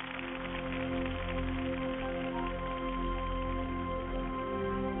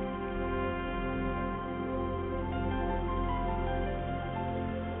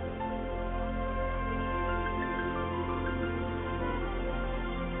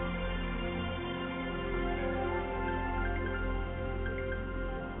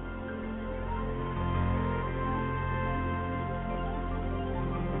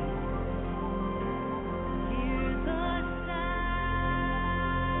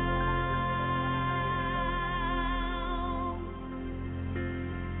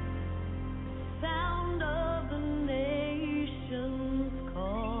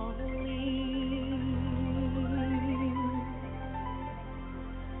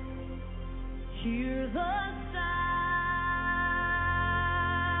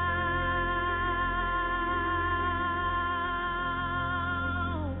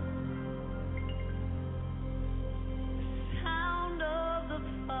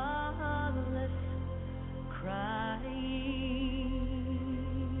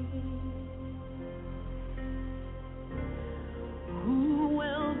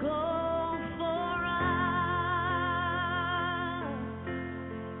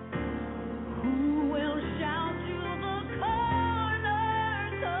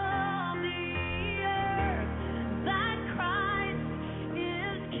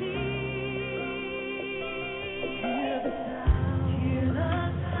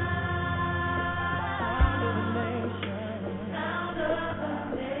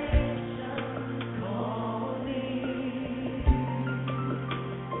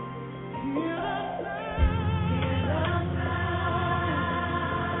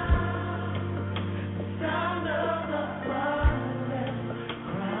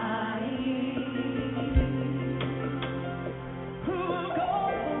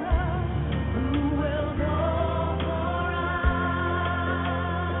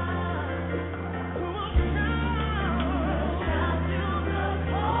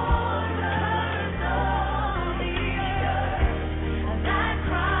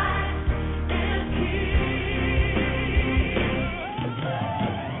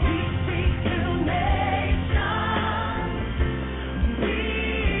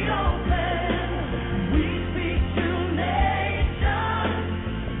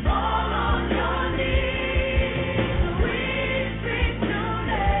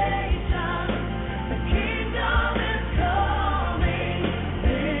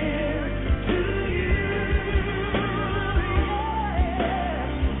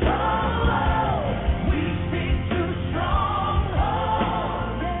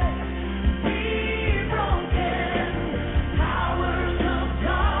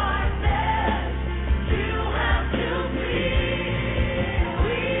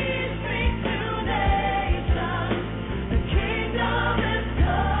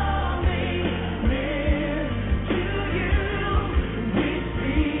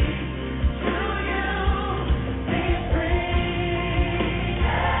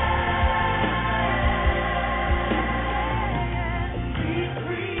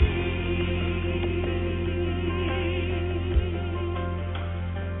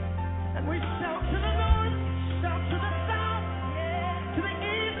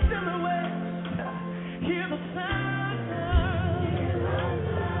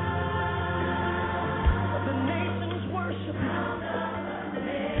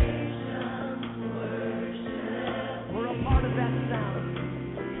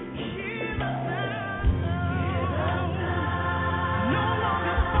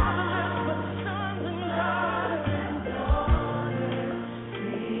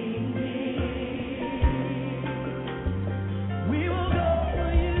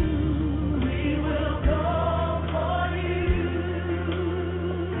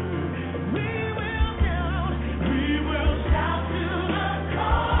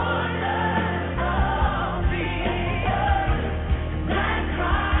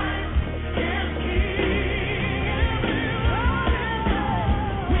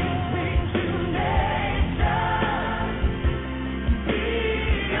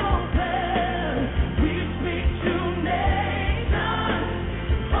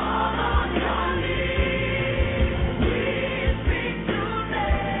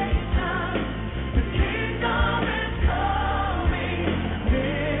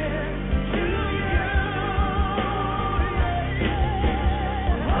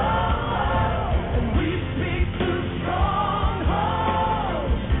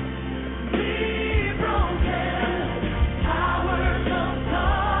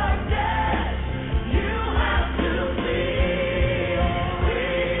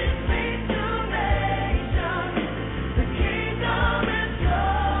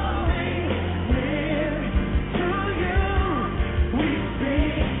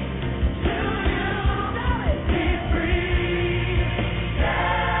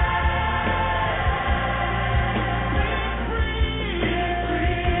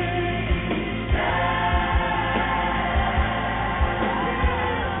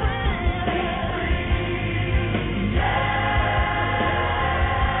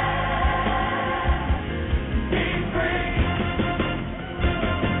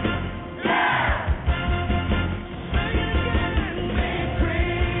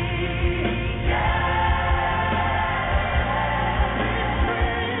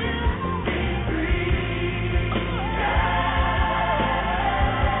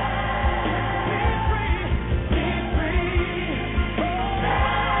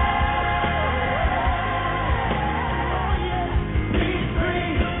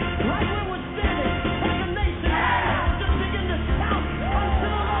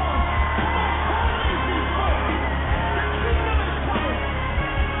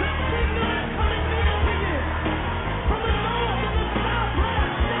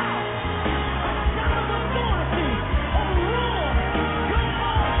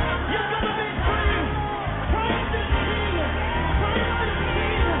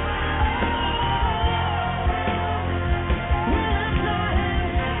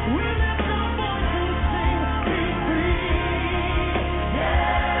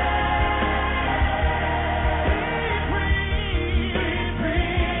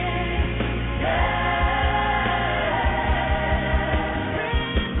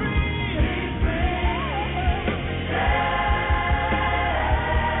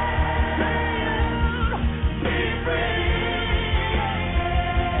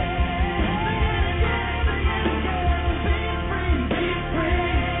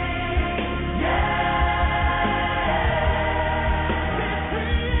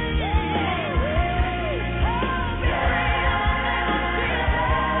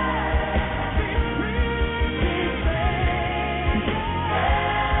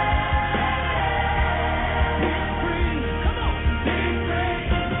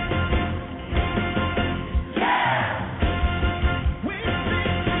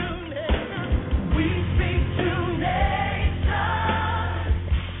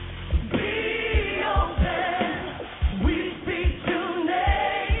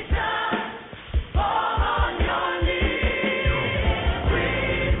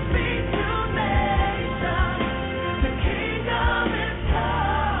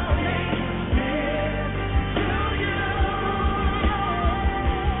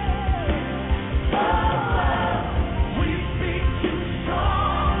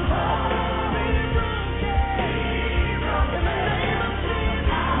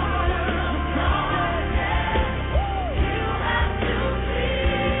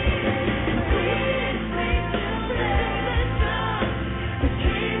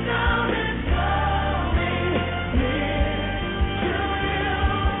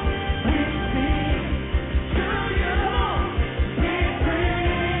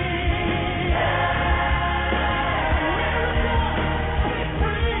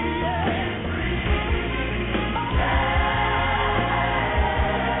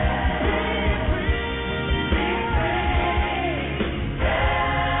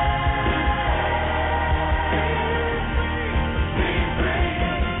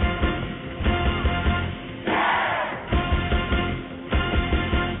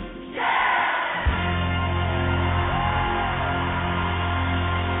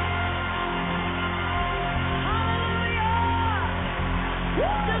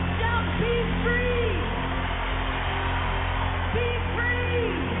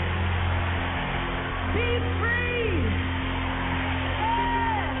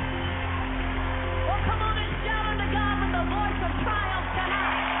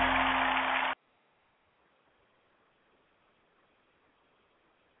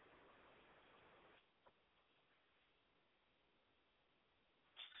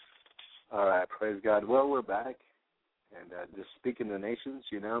 All right, praise God. Well, we're back, and just speaking to nations,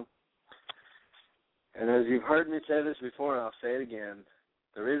 And as you've heard me say this before, and I'll say it again,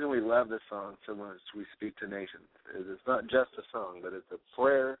 the reason we love this song so much, we speak to nations, is it's not just a song, but it's a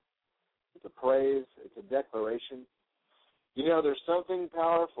prayer, it's a praise, it's a declaration. There's something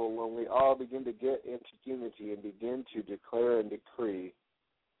powerful when we all begin to get into unity and begin to declare and decree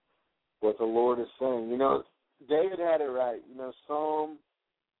what the Lord is saying. David had it right. Psalm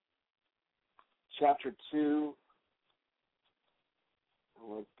chapter 2,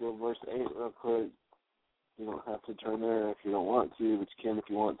 let's go verse 8 real quick. You don't have to turn there if you don't want to, but you can if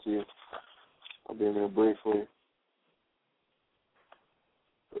you want to. I'll be in there briefly.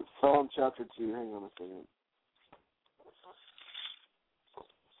 But Psalm chapter 2, hang on a second.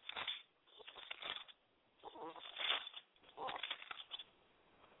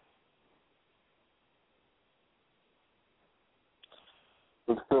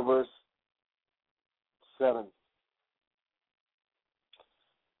 Let's go verse 7.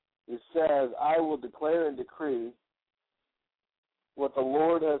 It says, I will declare and decree what the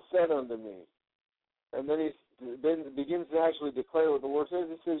Lord has said unto me. And then he begins to actually declare what the Lord says.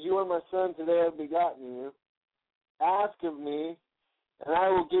 He says, you are my son, today I have begotten you. Ask of me, and I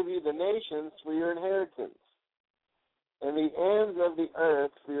will give you the nations for your inheritance, and the ends of the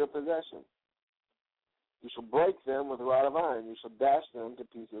earth for your possession. You shall break them with a rod of iron. You shall dash them to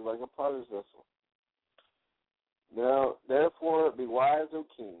pieces like a potter's vessel. Now, therefore, be wise, O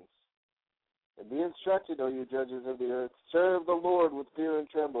kings, and be instructed, O you judges of the earth. Serve the Lord with fear and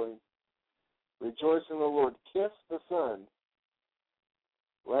trembling. Rejoice in the Lord. Kiss the Son,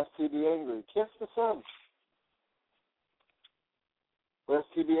 lest he be angry. Kiss the Son, lest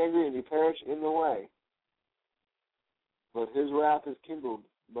he be angry and you perish in the way. But his wrath is kindled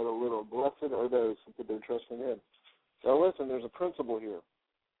but a little. Blessed are those who put their trust in him. Now listen, there's a principle here.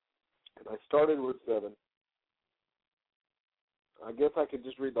 And I started with 7. I guess I could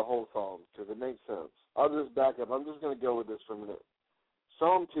just read the whole psalm because it makes sense. I'll just back up. I'm just going to go with this for a minute.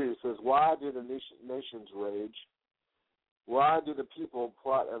 Psalm 2 says, why do the nations rage? Why do the people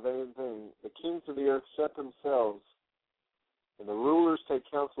plot a vain thing? The kings of the earth set themselves, and the rulers take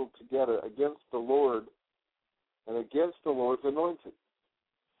counsel together against the Lord and against the Lord's anointed.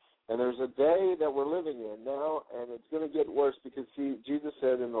 And there's a day that we're living in now, and it's going to get worse because, see, Jesus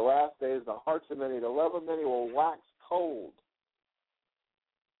said in the last days, the hearts of many, the love of many will wax cold.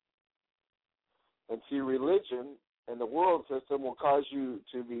 And see, religion and the world system will cause you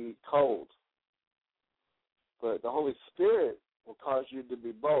to be cold. But the Holy Spirit will cause you to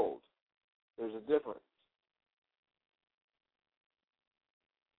be bold. There's a difference.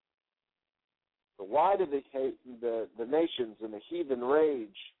 But why do they hate the nations and the heathen rage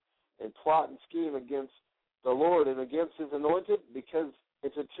and plot and scheme against the Lord and against his anointed? Because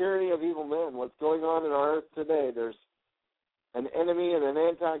it's a tyranny of evil men. What's going on in our earth today, there's an enemy and an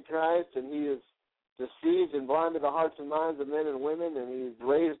antichrist, and he is deceived and blinded the hearts and minds of men and women, and he's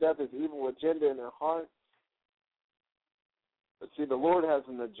raised up his evil agenda in their hearts. But see, the Lord has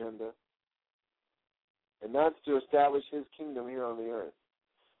an agenda, and that's to establish his kingdom here on the earth.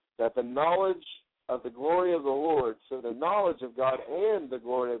 That the knowledge of the glory of the Lord, so the knowledge of God and the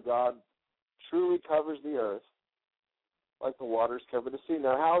glory of God truly covers the earth like the waters cover the sea.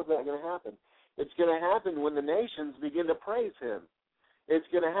 Now, how is that going to happen? It's going to happen when the nations begin to praise him. It's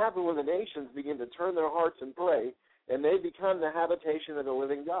going to happen when the nations begin to turn their hearts and pray, and they become the habitation of the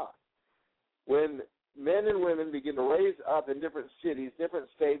living God. When men and women begin to raise up in different cities, different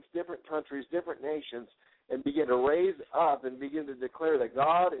states, different countries, different nations, and begin to raise up and begin to declare that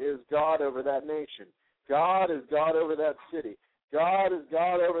God is God over that nation. God is God over that city. God is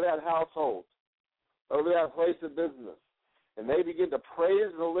God over that household, over that place of business. And they begin to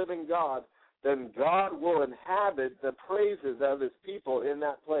praise the living God, then God will inhabit the praises of his people in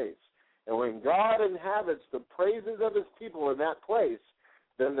that place. And when God inhabits the praises of his people in that place,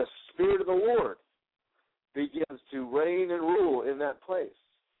 then the Spirit of the Lord begins to reign and rule in that place.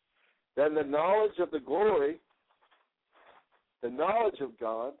 Then the knowledge of the glory, the knowledge of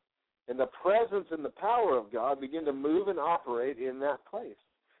God, and the presence and the power of God begin to move and operate in that place.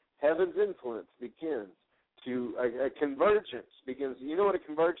 Heaven's influence begins to, a convergence begins. You know what a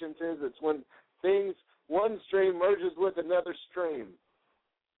convergence is? It's when things, one stream merges with another stream.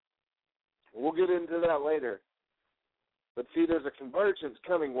 We'll get into that later. But see, there's a convergence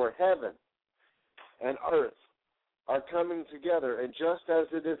coming where heaven and earth are coming together, and just as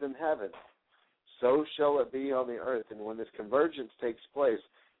it is in heaven, so shall it be on the earth. And when this convergence takes place,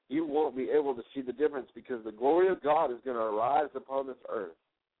 you won't be able to see the difference because the glory of God is going to arise upon this earth.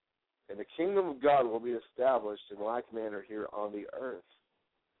 And the kingdom of God will be established in like manner here on the earth.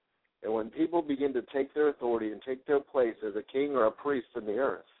 And when people begin to take their authority and take their place as a king or a priest in the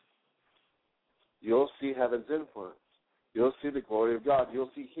earth, you'll see heaven's influence. You'll see the glory of God. You'll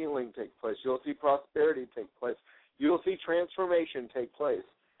see healing take place. You'll see prosperity take place. You'll see transformation take place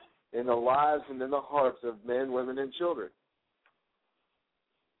in the lives and in the hearts of men, women, and children.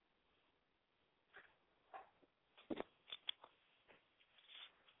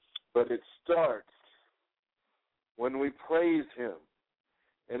 But it starts when we praise Him.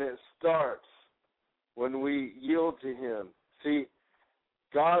 And it starts when we yield to Him. See,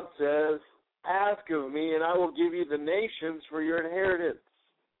 God says, ask of me and I will give you the nations for your inheritance.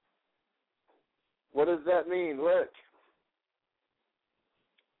 What does that mean? Look.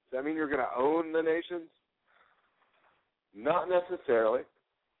 Does that mean you're going to own the nations? Not necessarily.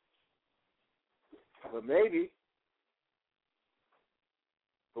 But maybe.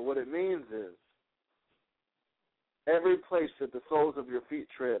 But what it means is, every place that the soles of your feet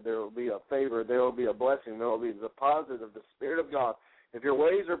tread, there will be a favor, there will be a blessing, there will be the deposit of the Spirit of God. If your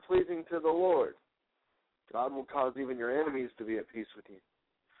ways are pleasing to the Lord, God will cause even your enemies to be at peace with you.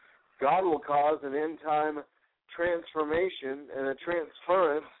 God will cause an end-time transformation and a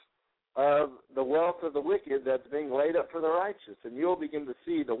transference of the wealth of the wicked that's being laid up for the righteous. And you'll begin to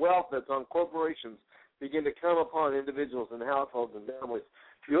see the wealth that's on corporations begin to come upon individuals and households and families.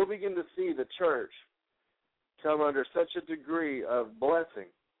 You'll begin to see the church come under such a degree of blessing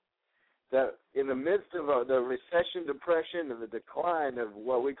that in the midst of the recession, depression, and the decline of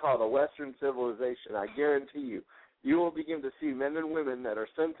what we call the Western civilization, I guarantee you, you will begin to see men and women that are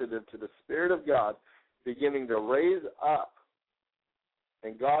sensitive to the Spirit of God beginning to raise up,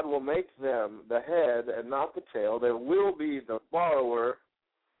 and God will make them the head and not the tail. They will be the borrower,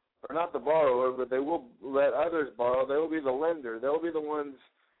 or not the borrower, but they will let others borrow. They will be the lender. They will be the ones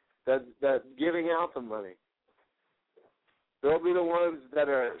that giving out the money. They'll be the ones that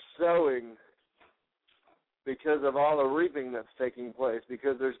are sowing because of all the reaping that's taking place,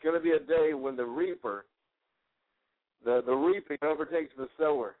 because there's going to be a day when the reaper, the reaping overtakes the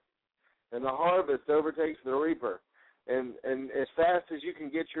sower, and the harvest overtakes the reaper. And as fast as you can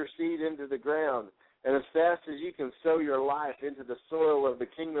get your seed into the ground, and as fast as you can sow your life into the soil of the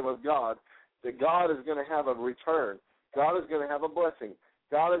kingdom of God, that God is going to have a return. God is going to have a blessing.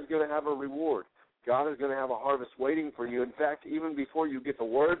 God is going to have a reward. God is going to have a harvest waiting for you. In fact, even before you get the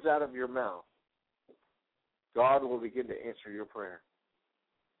words out of your mouth, God will begin to answer your prayer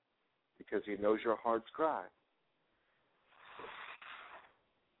because He knows your heart's cry.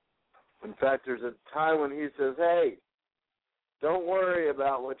 In fact, there's a time when He says, hey, don't worry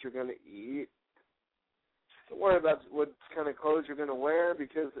about what you're going to eat. Don't worry about what kind of clothes you're going to wear,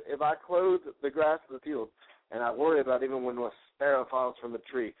 because if I clothe the grass of the field, and I worry about even when a sparrow falls from a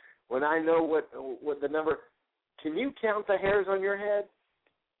tree, when I know what the number, can you count the hairs on your head?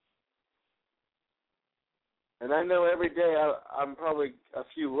 And I know every day I'm probably a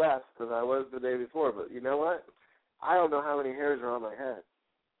few less than I was the day before, but you know what? I don't know how many hairs are on my head.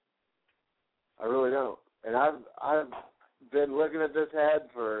 I really don't. And I've been looking at this head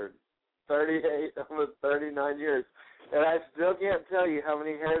for 38, almost 39 years, and I still can't tell you how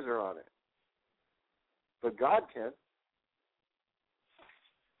many hairs are on it. But God can.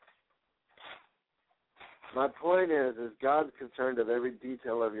 My point is God's concerned of every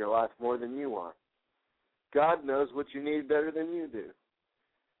detail of your life more than you are. God knows what you need better than you do.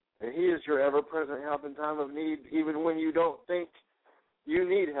 And He is your ever-present help in time of need, even when you don't think you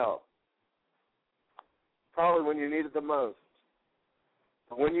need help. Probably when you need it the most.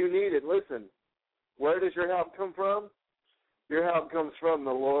 But when you need it, listen, where does your help come from? Your help comes from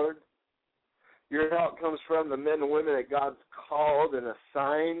the Lord. Your help comes from the men and women that God's called and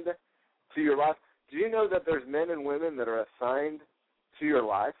assigned to your life. Do you know that there's men and women that are assigned to your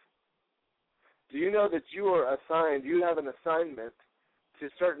life? Do you know that you are assigned, you have an assignment to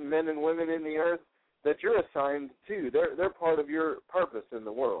certain men and women in the earth that you're assigned to? They're part of your purpose in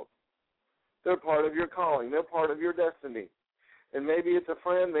the world. They're part of your calling. They're part of your destiny. And maybe it's a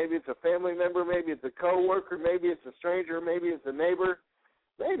friend, maybe it's a family member, maybe it's a coworker, maybe it's a stranger, maybe it's a neighbor,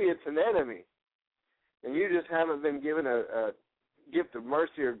 maybe it's an enemy. And you just haven't been given a gift of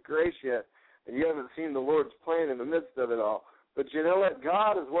mercy or grace yet, and you haven't seen the Lord's plan in the midst of it all. But you know what?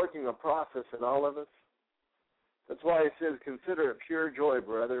 God is working a process in all of us. That's why He says, consider it pure joy,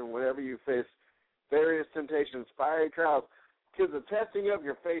 brethren, whenever you face various temptations, fiery trials, because the testing of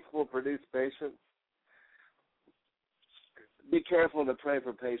your faith will produce patience. Be careful to pray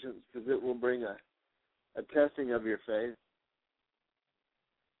for patience, because it will bring a testing of your faith.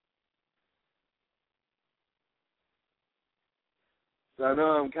 So I know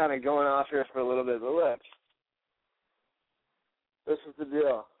I'm kind of going off here for a little bit, but look, this is the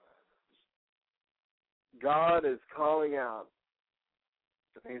deal. God is calling out.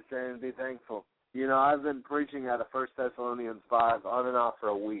 He's saying, be thankful. You know, I've been preaching out of 1 Thessalonians 5 on and off for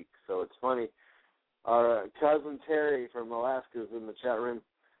a week, so it's funny. Our cousin Terry from Alaska is in the chat room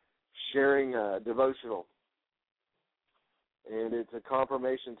sharing a devotional. And it's a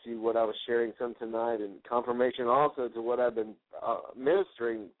confirmation to what I was sharing some tonight, and confirmation also to what I've been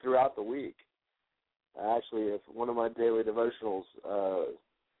ministering throughout the week. Actually, it's one of my daily devotionals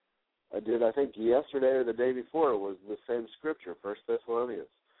I did, I think, yesterday or the day before, was the same scripture, 1 Thessalonians.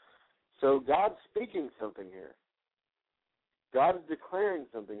 So God's speaking something here. God is declaring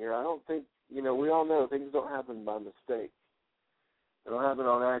something here. I don't think, you know, we all know things don't happen by mistake. They don't happen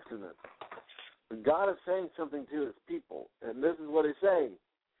on accident. But God is saying something to his people, and this is what he's saying.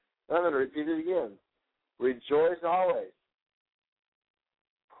 I'm going to repeat it again. Rejoice always.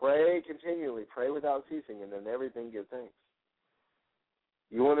 Pray continually. Pray without ceasing, and then everything give thanks.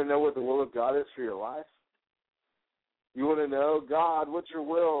 You want to know what the will of God is for your life? You want to know, God, what's your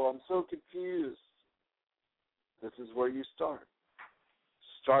will? I'm so confused. This is where you start.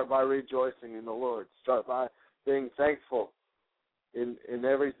 Start by rejoicing in the Lord. Start by being thankful in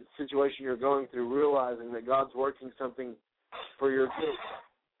every situation you're going through, realizing that God's working something for your good.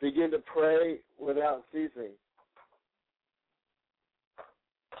 Begin to pray without ceasing.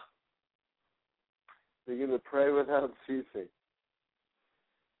 Begin to pray without ceasing.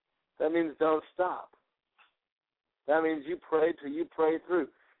 That means don't stop. That means you pray till you pray through.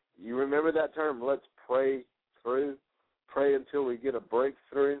 You remember that term, let's pray through. Pray until we get a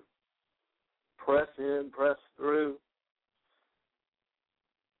breakthrough. Press in, press through.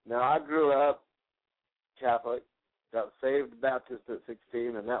 Now, I grew up Catholic, got saved Baptist at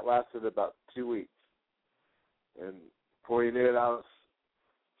 16, and that lasted about 2 weeks. And before you knew it, I was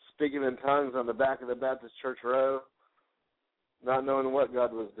speaking in tongues on the back of the Baptist church row, not knowing what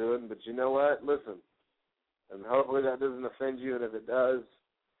God was doing. But you know what? Listen, and hopefully that doesn't offend you, and if it does,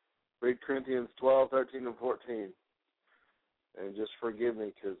 read Corinthians 12, 13, and 14. And just forgive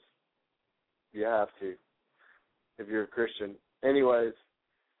me, because you have to if you're a Christian. Anyways,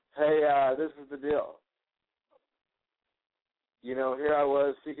 hey, this is the deal. You know, here I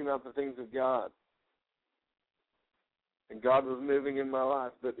was seeking out the things of God. And God was moving in my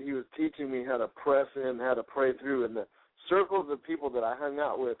life, but he was teaching me how to press in, how to pray through. And the circles of people that I hung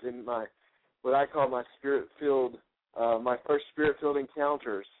out with in my, what I call my spirit-filled, my first spirit-filled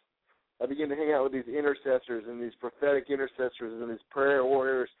encounters, I began to hang out with these intercessors and these prophetic intercessors and these prayer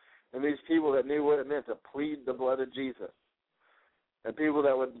warriors and these people that knew what it meant to plead the blood of Jesus. And people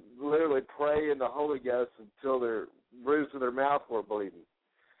that would literally pray in the Holy Ghost until their roots of their mouth were bleeding.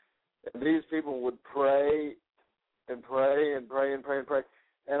 And these people would pray and pray and pray and pray and pray.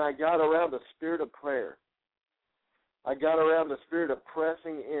 And I got around the spirit of prayer. I got around the spirit of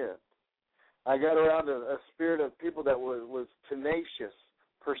pressing in. I got around a spirit of people that was tenacious,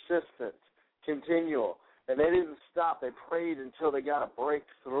 persistent, continual. And they didn't stop. They prayed until they got a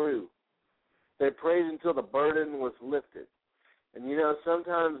breakthrough. They prayed until the burden was lifted. And, you know,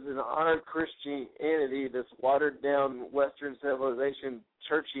 sometimes in our Christianity, this watered-down Western civilization,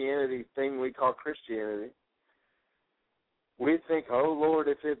 churchianity thing we call Christianity, we think, oh, Lord,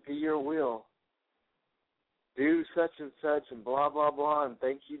 if it be your will, do such and blah, blah, blah, and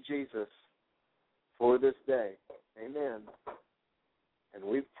thank you, Jesus, for this day. Amen. And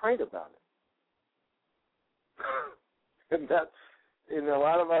we've prayed about it. And that, in a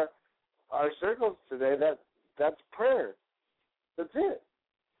lot of our circles today, that's prayer. That's it.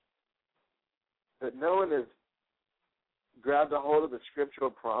 But no one has grabbed a hold of the scriptural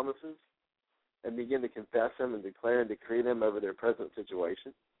promises and begin to confess them and declare and decree them over their present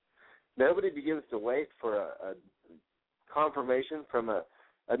situation. Nobody begins to wait for a confirmation from an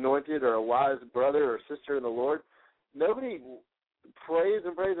anointed or a wise brother or sister in the Lord. Nobody prays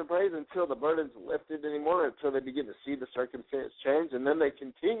and prays and prays until the burden's lifted anymore, until they begin to see the circumstance change, and then they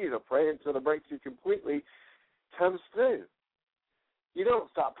continue to pray until the breakthrough completely comes through. You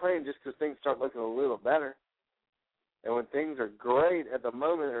don't stop praying just because things start looking a little better. And when things are great at the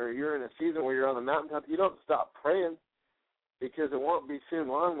moment, or you're in a season where you're on the mountaintop, you don't stop praying, because it won't be soon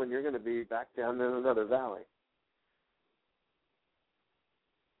long when you're going to be back down in another valley.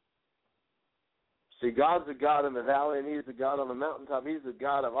 See, God's the God in the valley, and he's the God on the mountaintop. He's the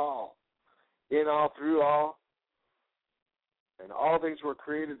God of all, in all, through all. And all things were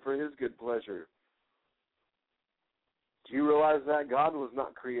created for his good pleasure. Do you realize that? God was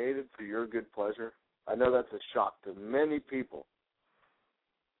not created for your good pleasure. I know that's a shock to many people.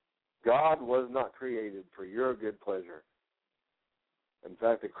 God was not created for your good pleasure. In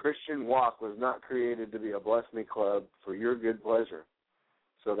fact, the Christian walk was not created to be a bless me club for your good pleasure.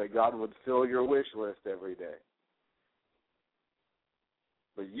 so that God would fill your wish list every day.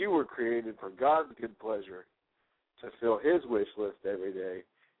 But you were created for God's good pleasure to fill his wish list every day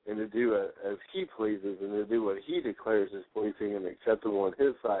and to do it as he pleases and to do what he declares is pleasing and acceptable in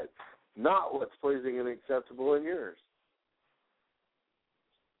his sight, not what's pleasing and acceptable in yours.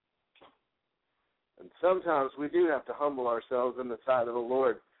 And sometimes we do have to humble ourselves in the sight of the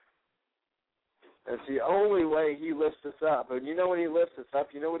Lord. It's the only way he lifts us up. And you know when he lifts us up,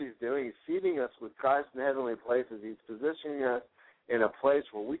 you know what he's doing? He's seating us with Christ in heavenly places. He's positioning us in a place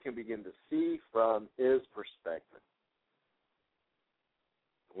where we can begin to see from his perspective.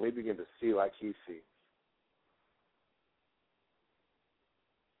 We begin to see like he sees.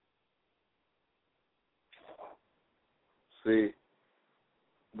 See,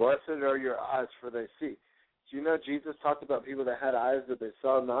 blessed are your eyes, for they see. Do you know Jesus talked about people that had eyes that they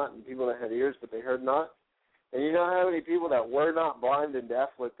saw not and people that had ears but they heard not? And you know how many people that were not blind and deaf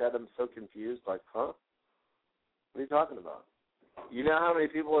looked at him so confused, like, huh? What are you talking about? You know how many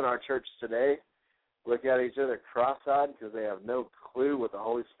people in our church today look at each other cross-eyed because they have no clue what the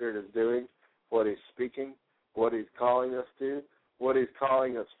Holy Spirit is doing, what he's speaking, what he's calling us to, what he's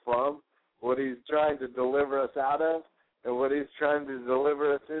calling us from, what he's trying to deliver us out of, and what he's trying to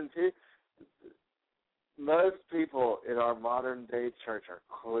deliver us into? Most people in our modern-day church are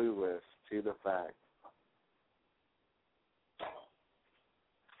clueless to the fact.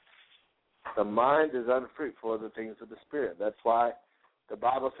 The mind is unfruitful of the things of the Spirit. That's why the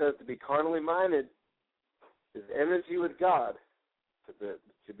Bible says to be carnally minded is enmity with God.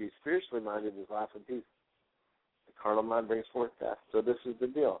 To be spiritually minded is life and peace. The carnal mind brings forth death. So this is the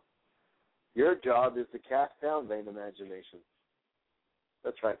deal. Your job is to cast down vain imaginations.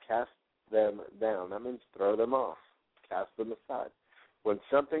 That's right, cast them down. That means throw them off, cast them aside. When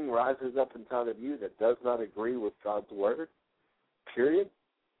something rises up inside of you that does not agree with God's word, period,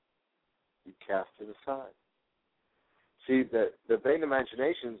 you cast it aside. See, the vain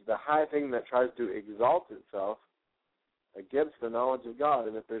imaginations, the high thing that tries to exalt itself against the knowledge of God.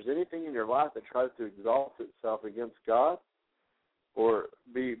 And if there's anything in your life that tries to exalt itself against God, or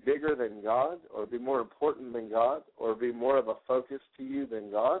be bigger than God, or be more important than God, or be more of a focus to you than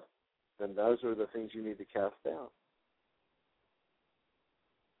God, then those are the things you need to cast down.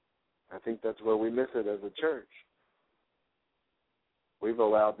 I think that's where we miss it as a church. We've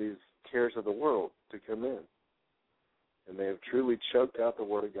allowed these cares of the world to come in, and they have truly choked out the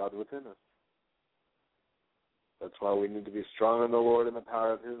Word of God within us. That's why we need to be strong in the Lord and the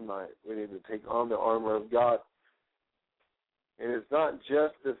power of his might. We need to take on the armor of God. And it's not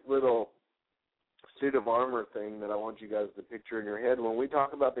just this little suit of armor thing that I want you guys to picture in your head. When we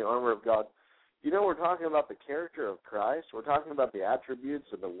talk about the armor of God, you know, we're talking about the character of Christ. We're talking about the attributes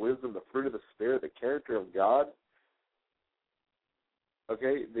and the wisdom, the fruit of the Spirit, the character of God.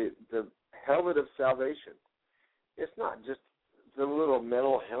 Okay, the helmet of salvation. It's not just the little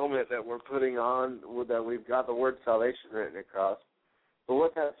metal helmet that we're putting on that we've got the word salvation written across. But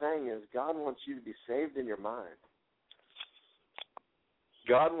what that's saying is God wants you to be saved in your mind.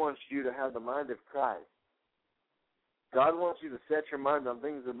 God wants you to have the mind of Christ. God wants you to set your mind on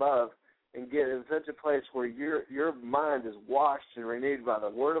things above and get in such a place where your mind is washed and renewed by the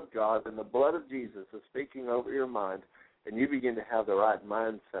Word of God, and the blood of Jesus is speaking over your mind, and you begin to have the right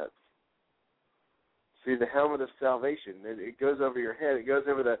mindset. See, the helmet of salvation, it goes over your head. It goes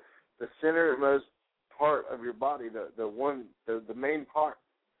over the centermost part of your body, the main part.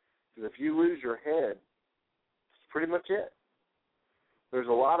 Because if you lose your head, it's pretty much it. There's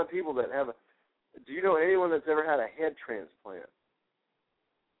a lot of people that have do you know anyone that's ever had a head transplant?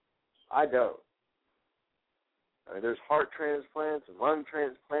 I don't. I mean, there's heart transplants and lung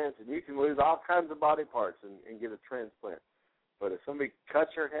transplants, and you can lose all kinds of body parts and get a transplant. But if somebody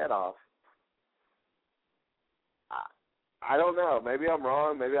cuts your head off, I don't know. Maybe I'm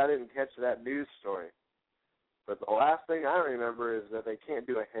wrong. Maybe I didn't catch that news story. But the last thing I remember is that they can't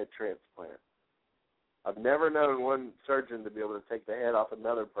do a head transplant. I've never known one surgeon to be able to take the head off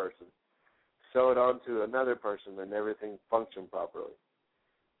another person, sew it onto another person, and everything function properly.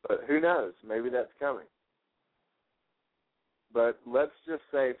 But who knows? Maybe that's coming. But let's just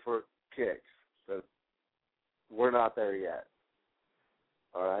say for kicks that we're not there yet.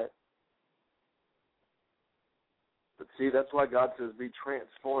 All right? But see, that's why God says be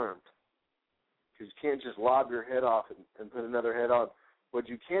transformed. Because you can't just lob your head off and put another head on. What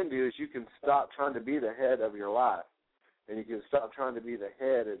you can do is you can stop trying to be the head of your life. And you can stop trying to be the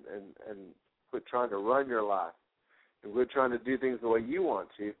head and quit trying to run your life. And quit trying to do things the way you want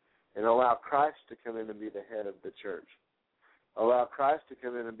to, and allow Christ to come in and be the head of the church. Allow Christ to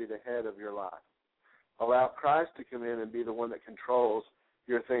come in and be the head of your life. Allow Christ to come in and be the one that controls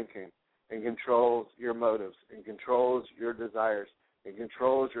your thinking and controls your motives and controls your desires and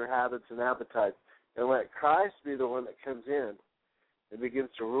controls your habits and appetites. And let Christ be the one that comes in and begins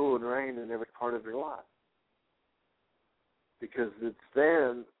to rule and reign in every part of your life. Because it's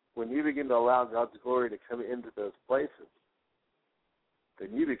then, when you begin to allow God's glory to come into those places, then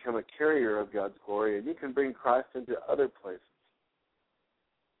you become a carrier of God's glory, and you can bring Christ into other places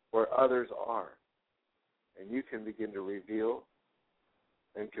where others are. And you can begin to reveal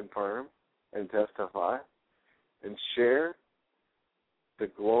and confirm and testify and share the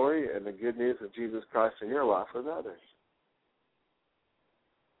glory and the good news of Jesus Christ in your life with others.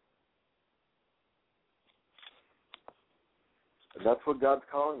 And that's what God's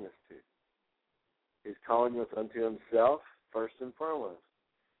calling us to. He's calling us unto himself first and foremost.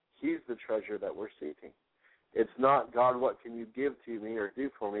 He's the treasure that we're seeking. It's not, God, what can you give to me or do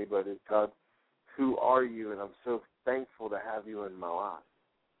for me, but it's, God, who are you? And I'm so thankful to have you in my life.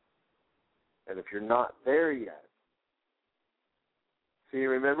 And if you're not there yet, see,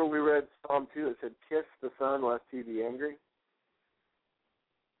 remember we read Psalm 2, it said, kiss the Son lest he be angry.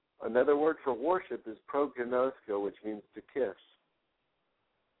 Another word for worship is prognosko, which means to kiss.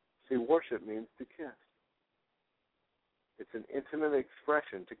 See, worship means to kiss. It's an intimate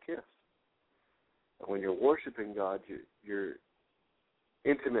expression to kiss. And when you're worshiping God, you're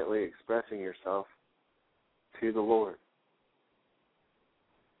intimately expressing yourself to the Lord.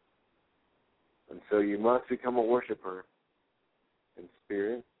 And so you must become a worshiper in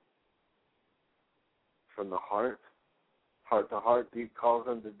spirit, from the heart to heart, deep calls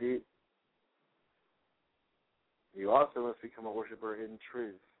unto deep. You also must become a worshiper in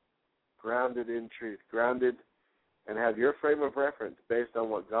truth, grounded in truth, grounded and have your frame of reference based on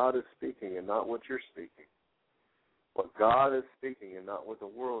what God is speaking and not what you're speaking. What God is speaking and not what the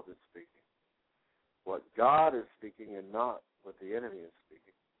world is speaking. What God is speaking and not what the enemy is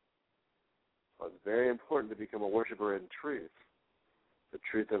speaking. So it's very important to become a worshiper in truth. The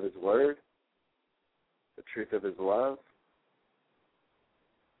truth of his word, the truth of his love.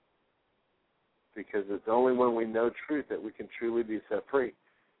 Because it's only when we know truth that we can truly be set free.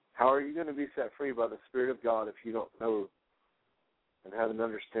 How are you going to be set free by the Spirit of God if you don't know and have an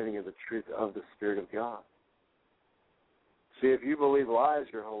understanding of the truth of the Spirit of God? See, if you believe lies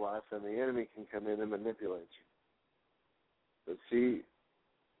your whole life, then the enemy can come in and manipulate you. But see,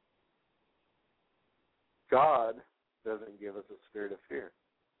 God doesn't give us a spirit of fear.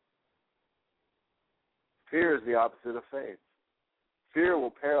 Fear is the opposite of faith. Fear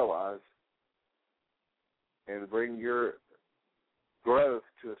will paralyze and bring your growth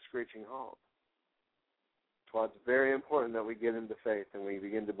to a screeching halt. That's why it's very important that we get into faith and we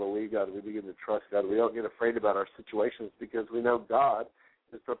begin to believe God, we begin to trust God. We don't get afraid about our situations because we know God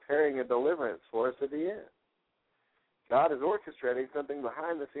is preparing a deliverance for us at the end. God is orchestrating something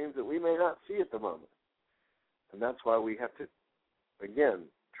behind the scenes that we may not see at the moment. And that's why we have to, again,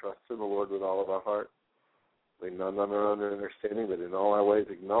 trust in the Lord with all of our heart. Lean not on our own understanding, but in all our ways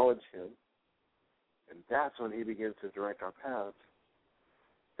acknowledge him. And that's when he begins to direct our paths.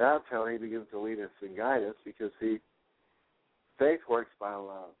 That's how he begins to lead us and guide us, because, see, faith works by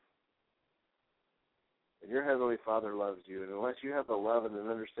love. And your Heavenly Father loves you. And unless you have the love and an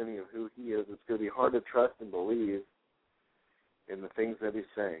understanding of who he is, it's going to be hard to trust and believe in the things that he's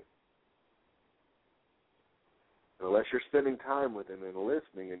saying. And unless you're spending time with him and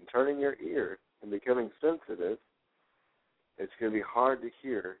listening and turning your ear and becoming sensitive, it's going to be hard to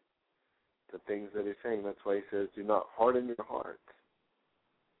hear the things that he's saying. That's why he says, do not harden your hearts.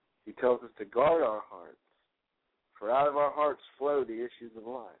 He tells us to guard our hearts, for out of our hearts flow the issues of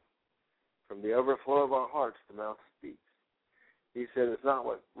life. From the overflow of our hearts, the mouth speaks. He said it's not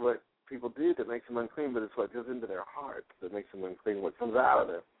what people do that makes them unclean, but it's what goes into their hearts that makes them unclean, what comes out of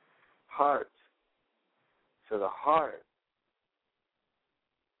their hearts. So the heart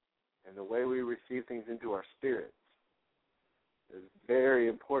and the way we receive things into our spirits is very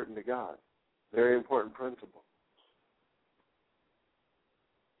important to God, very important principle.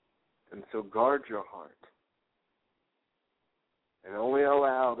 And so guard your heart. And only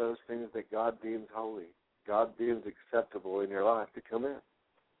allow those things that God deems holy, God deems acceptable in your life to come in.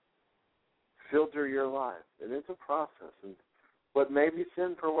 Filter your life. And it's a process. And what may be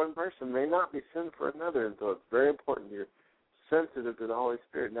sin for one person may not be sin for another. And so it's very important you're sensitive to the Holy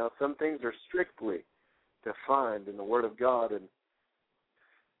Spirit. Now, some things are strictly defined in the Word of God, and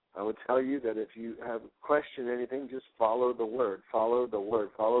I would tell you that if you have questioned anything, just follow the Word, follow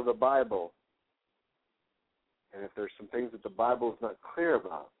the Bible. And if there's some things that the Bible is not clear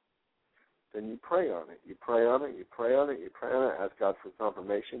about, then you pray on it. You pray on it, you pray on it, you pray on it. Ask God for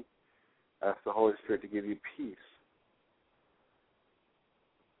confirmation. Ask the Holy Spirit to give you peace.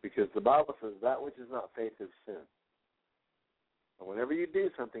 Because the Bible says that which is not faith is sin. And whenever you do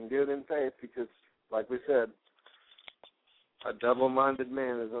something, do it in faith, because, like we said, a double-minded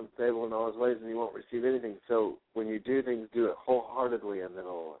man is unstable in all his ways and he won't receive anything. So when you do things, do it wholeheartedly and then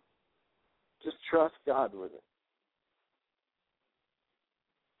just trust God with it.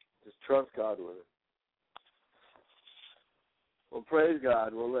 Just trust God with it. Well, praise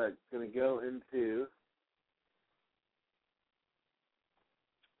God. Well, look, going to go into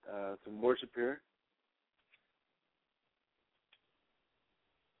some worship here.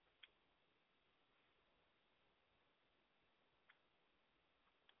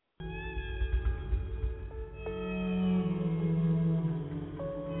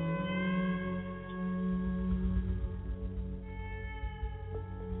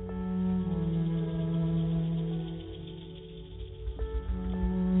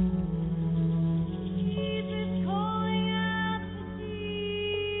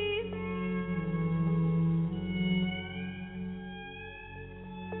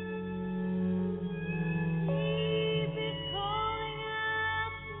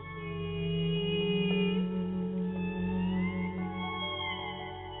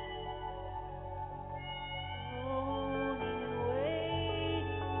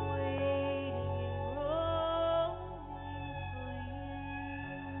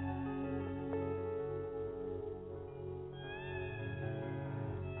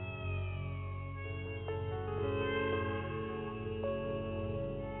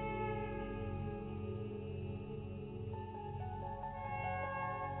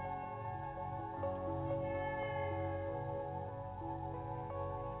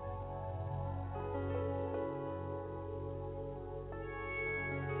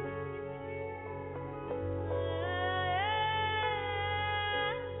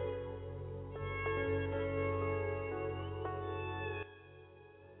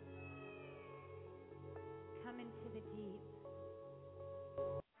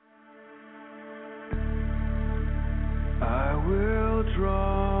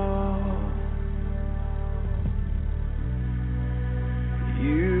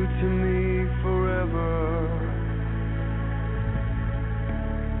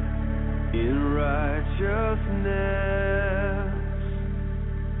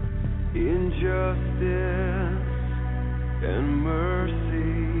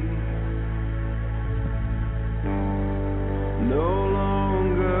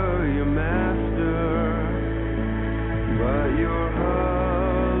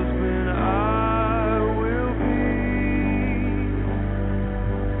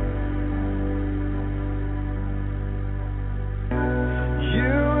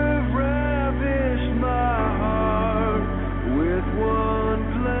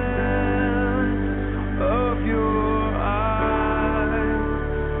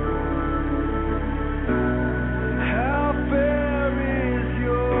 How very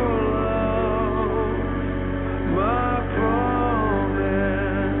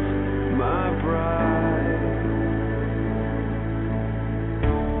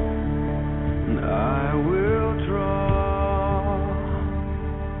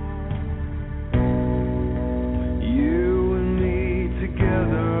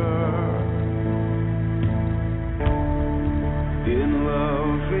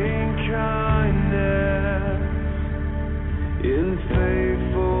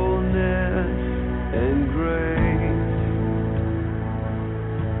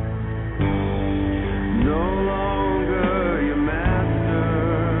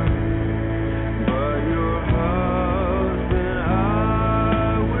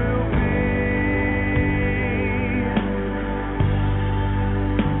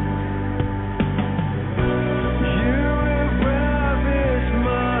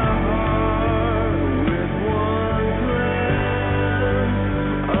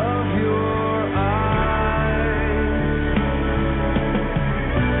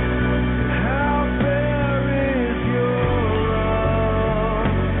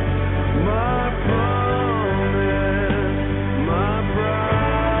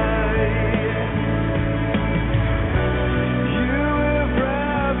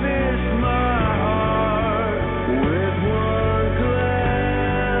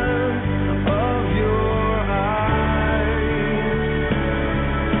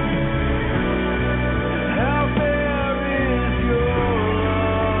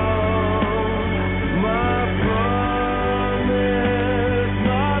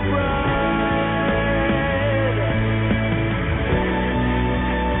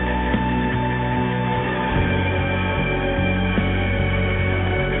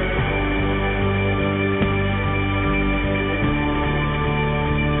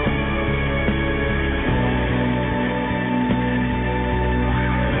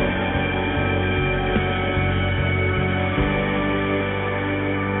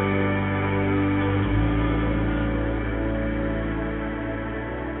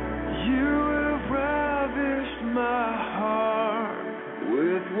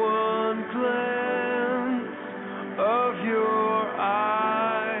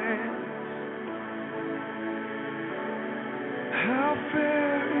How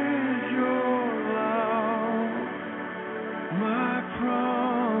fair is your love, my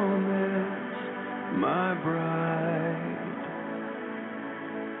promise, my bride.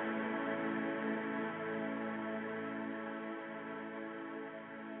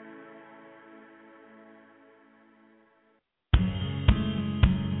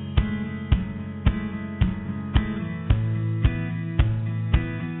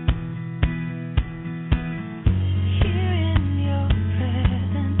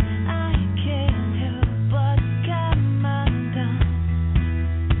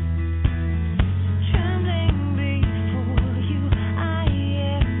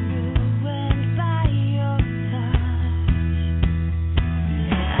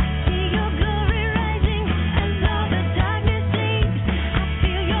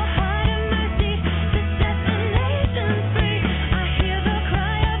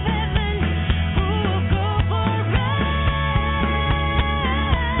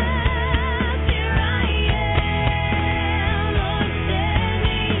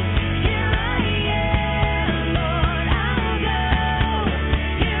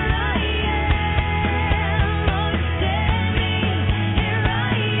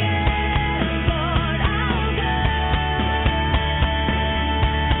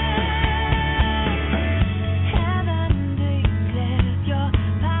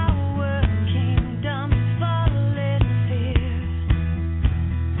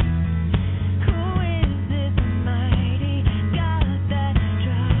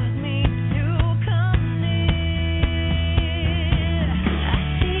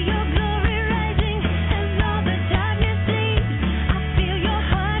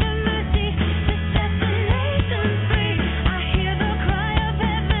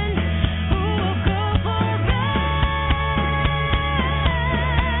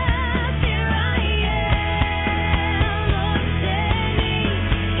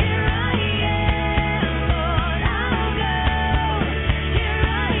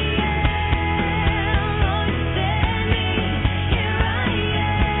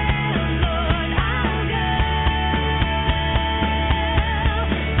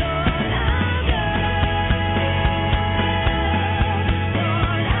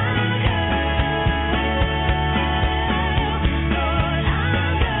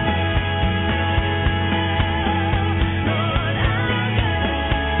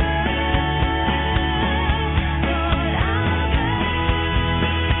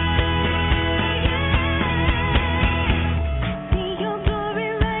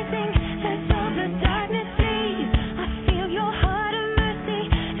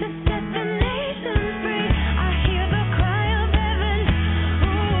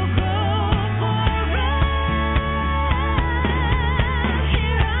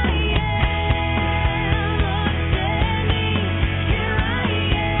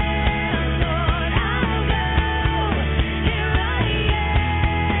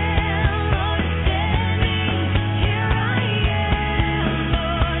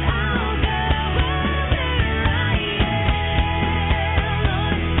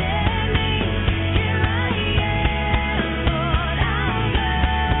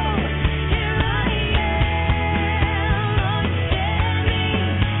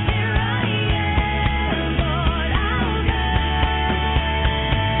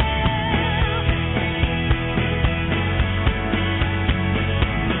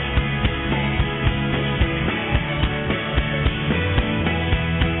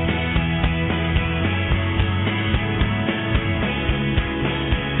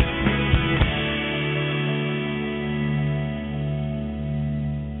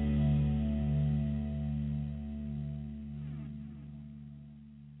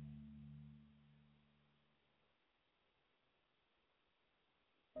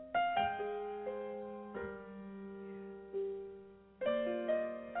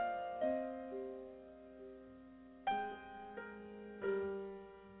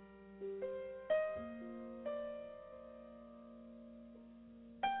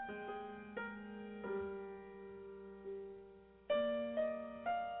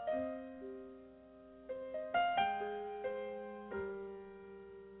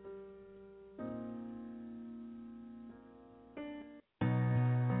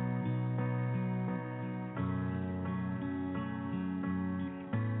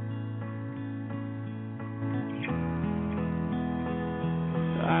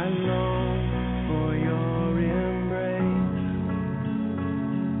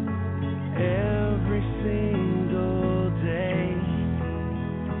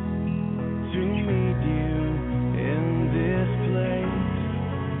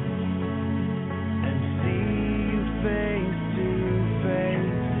 face to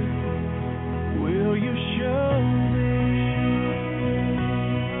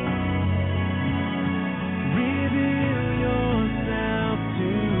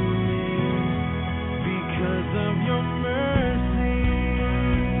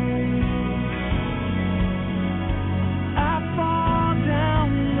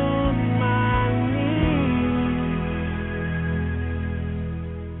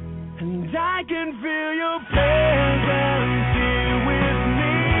and I can feel your presence here with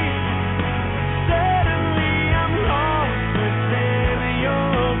me. Suddenly I'm lost within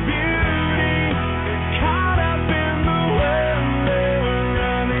your beauty, caught up in the wonder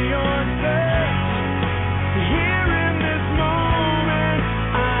of your touch. Here in this moment,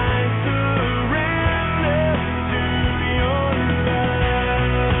 I surrender to your love.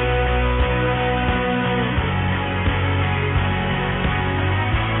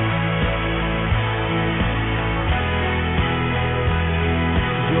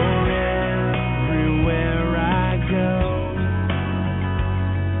 You're everywhere I go.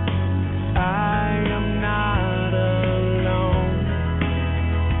 I am not alone.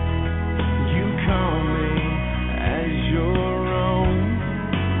 You call me as your own.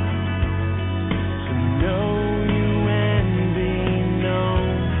 To know you and be known.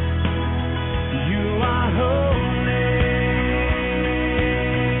 You are holy,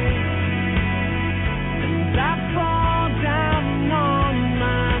 and I fall down on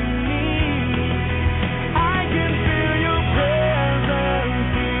my knees. I can feel your presence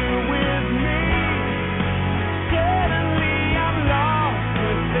here with me. Suddenly I'm lost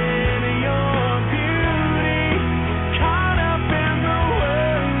within your beauty, caught up in the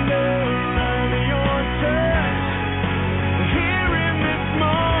wonder of your touch. Here in this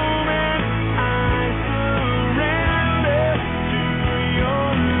moment, I surrender to your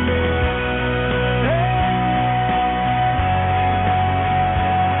love.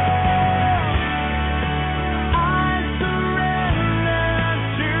 I surrender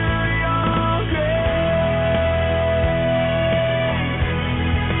to your grace.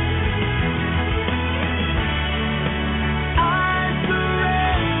 I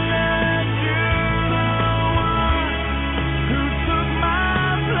surrender to the one who took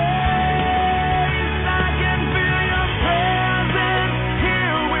my place. I can feel your presence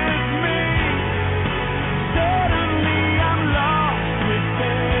here with me. Suddenly I'm lost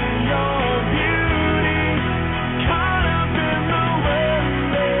within your beauty, caught up in the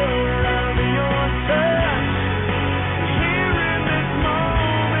wonder of your touch. Here in this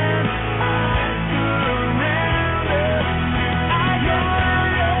moment, I surrender. I can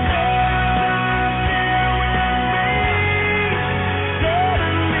feel your presence here with me.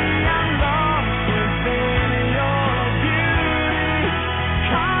 Suddenly I'm lost within your beauty,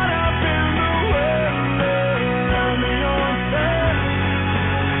 caught up in the wonder of your touch.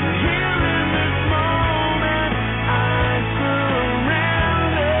 Here in this moment, I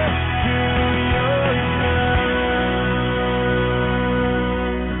surrender to your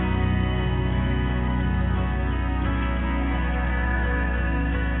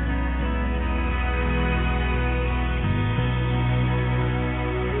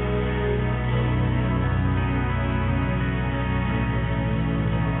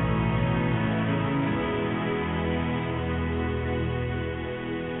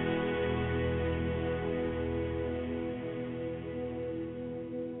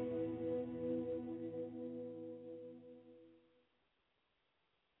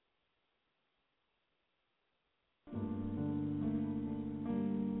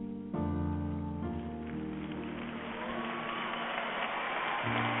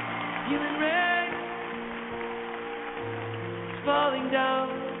Healing rain is falling down.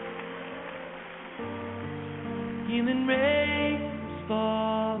 Healing rain is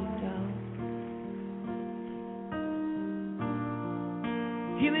falling down.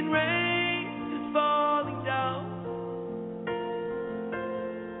 Healing rain is falling down.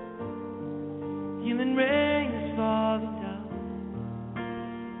 Healing rain is falling down.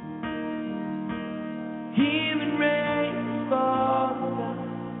 Healing rain is falling down.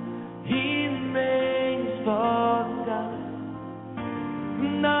 Healing rain is falling down.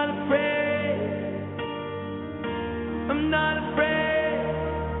 I'm not afraid. I'm not afraid.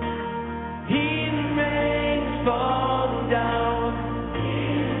 Healing rain is falling down.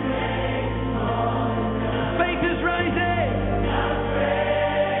 Healing rain is falling down. Faith is rising. I'm not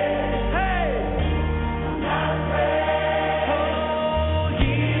afraid. Hey. I'm not afraid. Oh,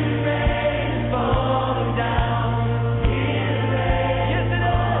 healing rain is falling down. Healing rain. Yes, it is.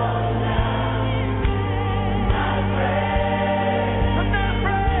 I'm not afraid. I'm not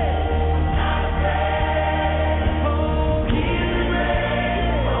afraid.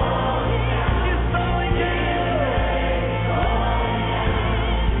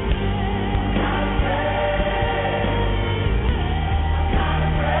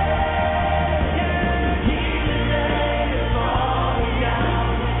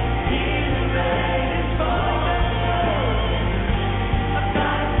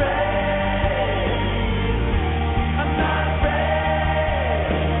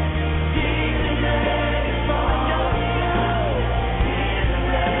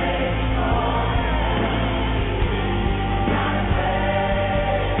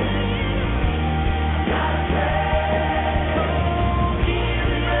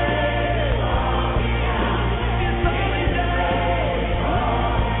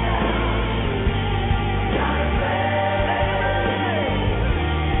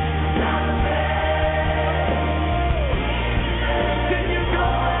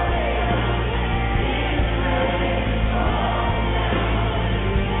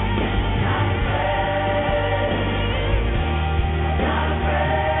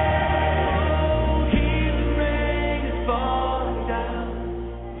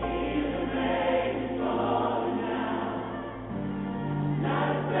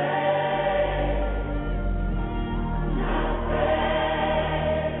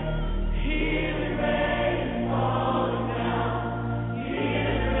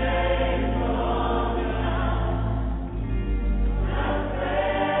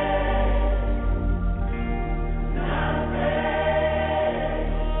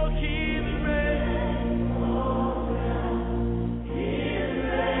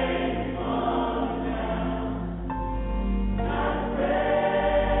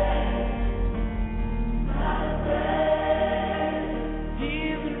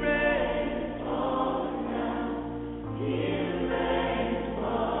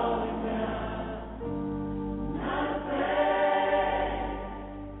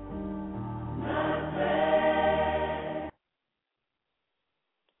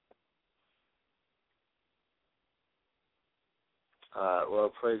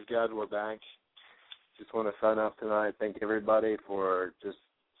 well, praise God, we're back. Just want to sign off tonight. Thank everybody for just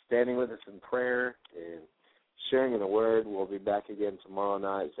standing with us in prayer and sharing in the Word. We'll be back again tomorrow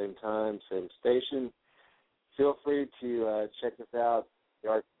night, same time, same station. Feel free to check us out, the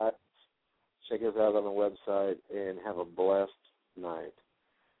archives. Check us out on the website, and have a blessed night.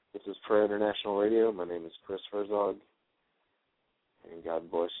 This is Prayer International Radio. My name is Chris Herzog, and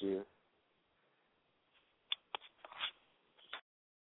God bless you.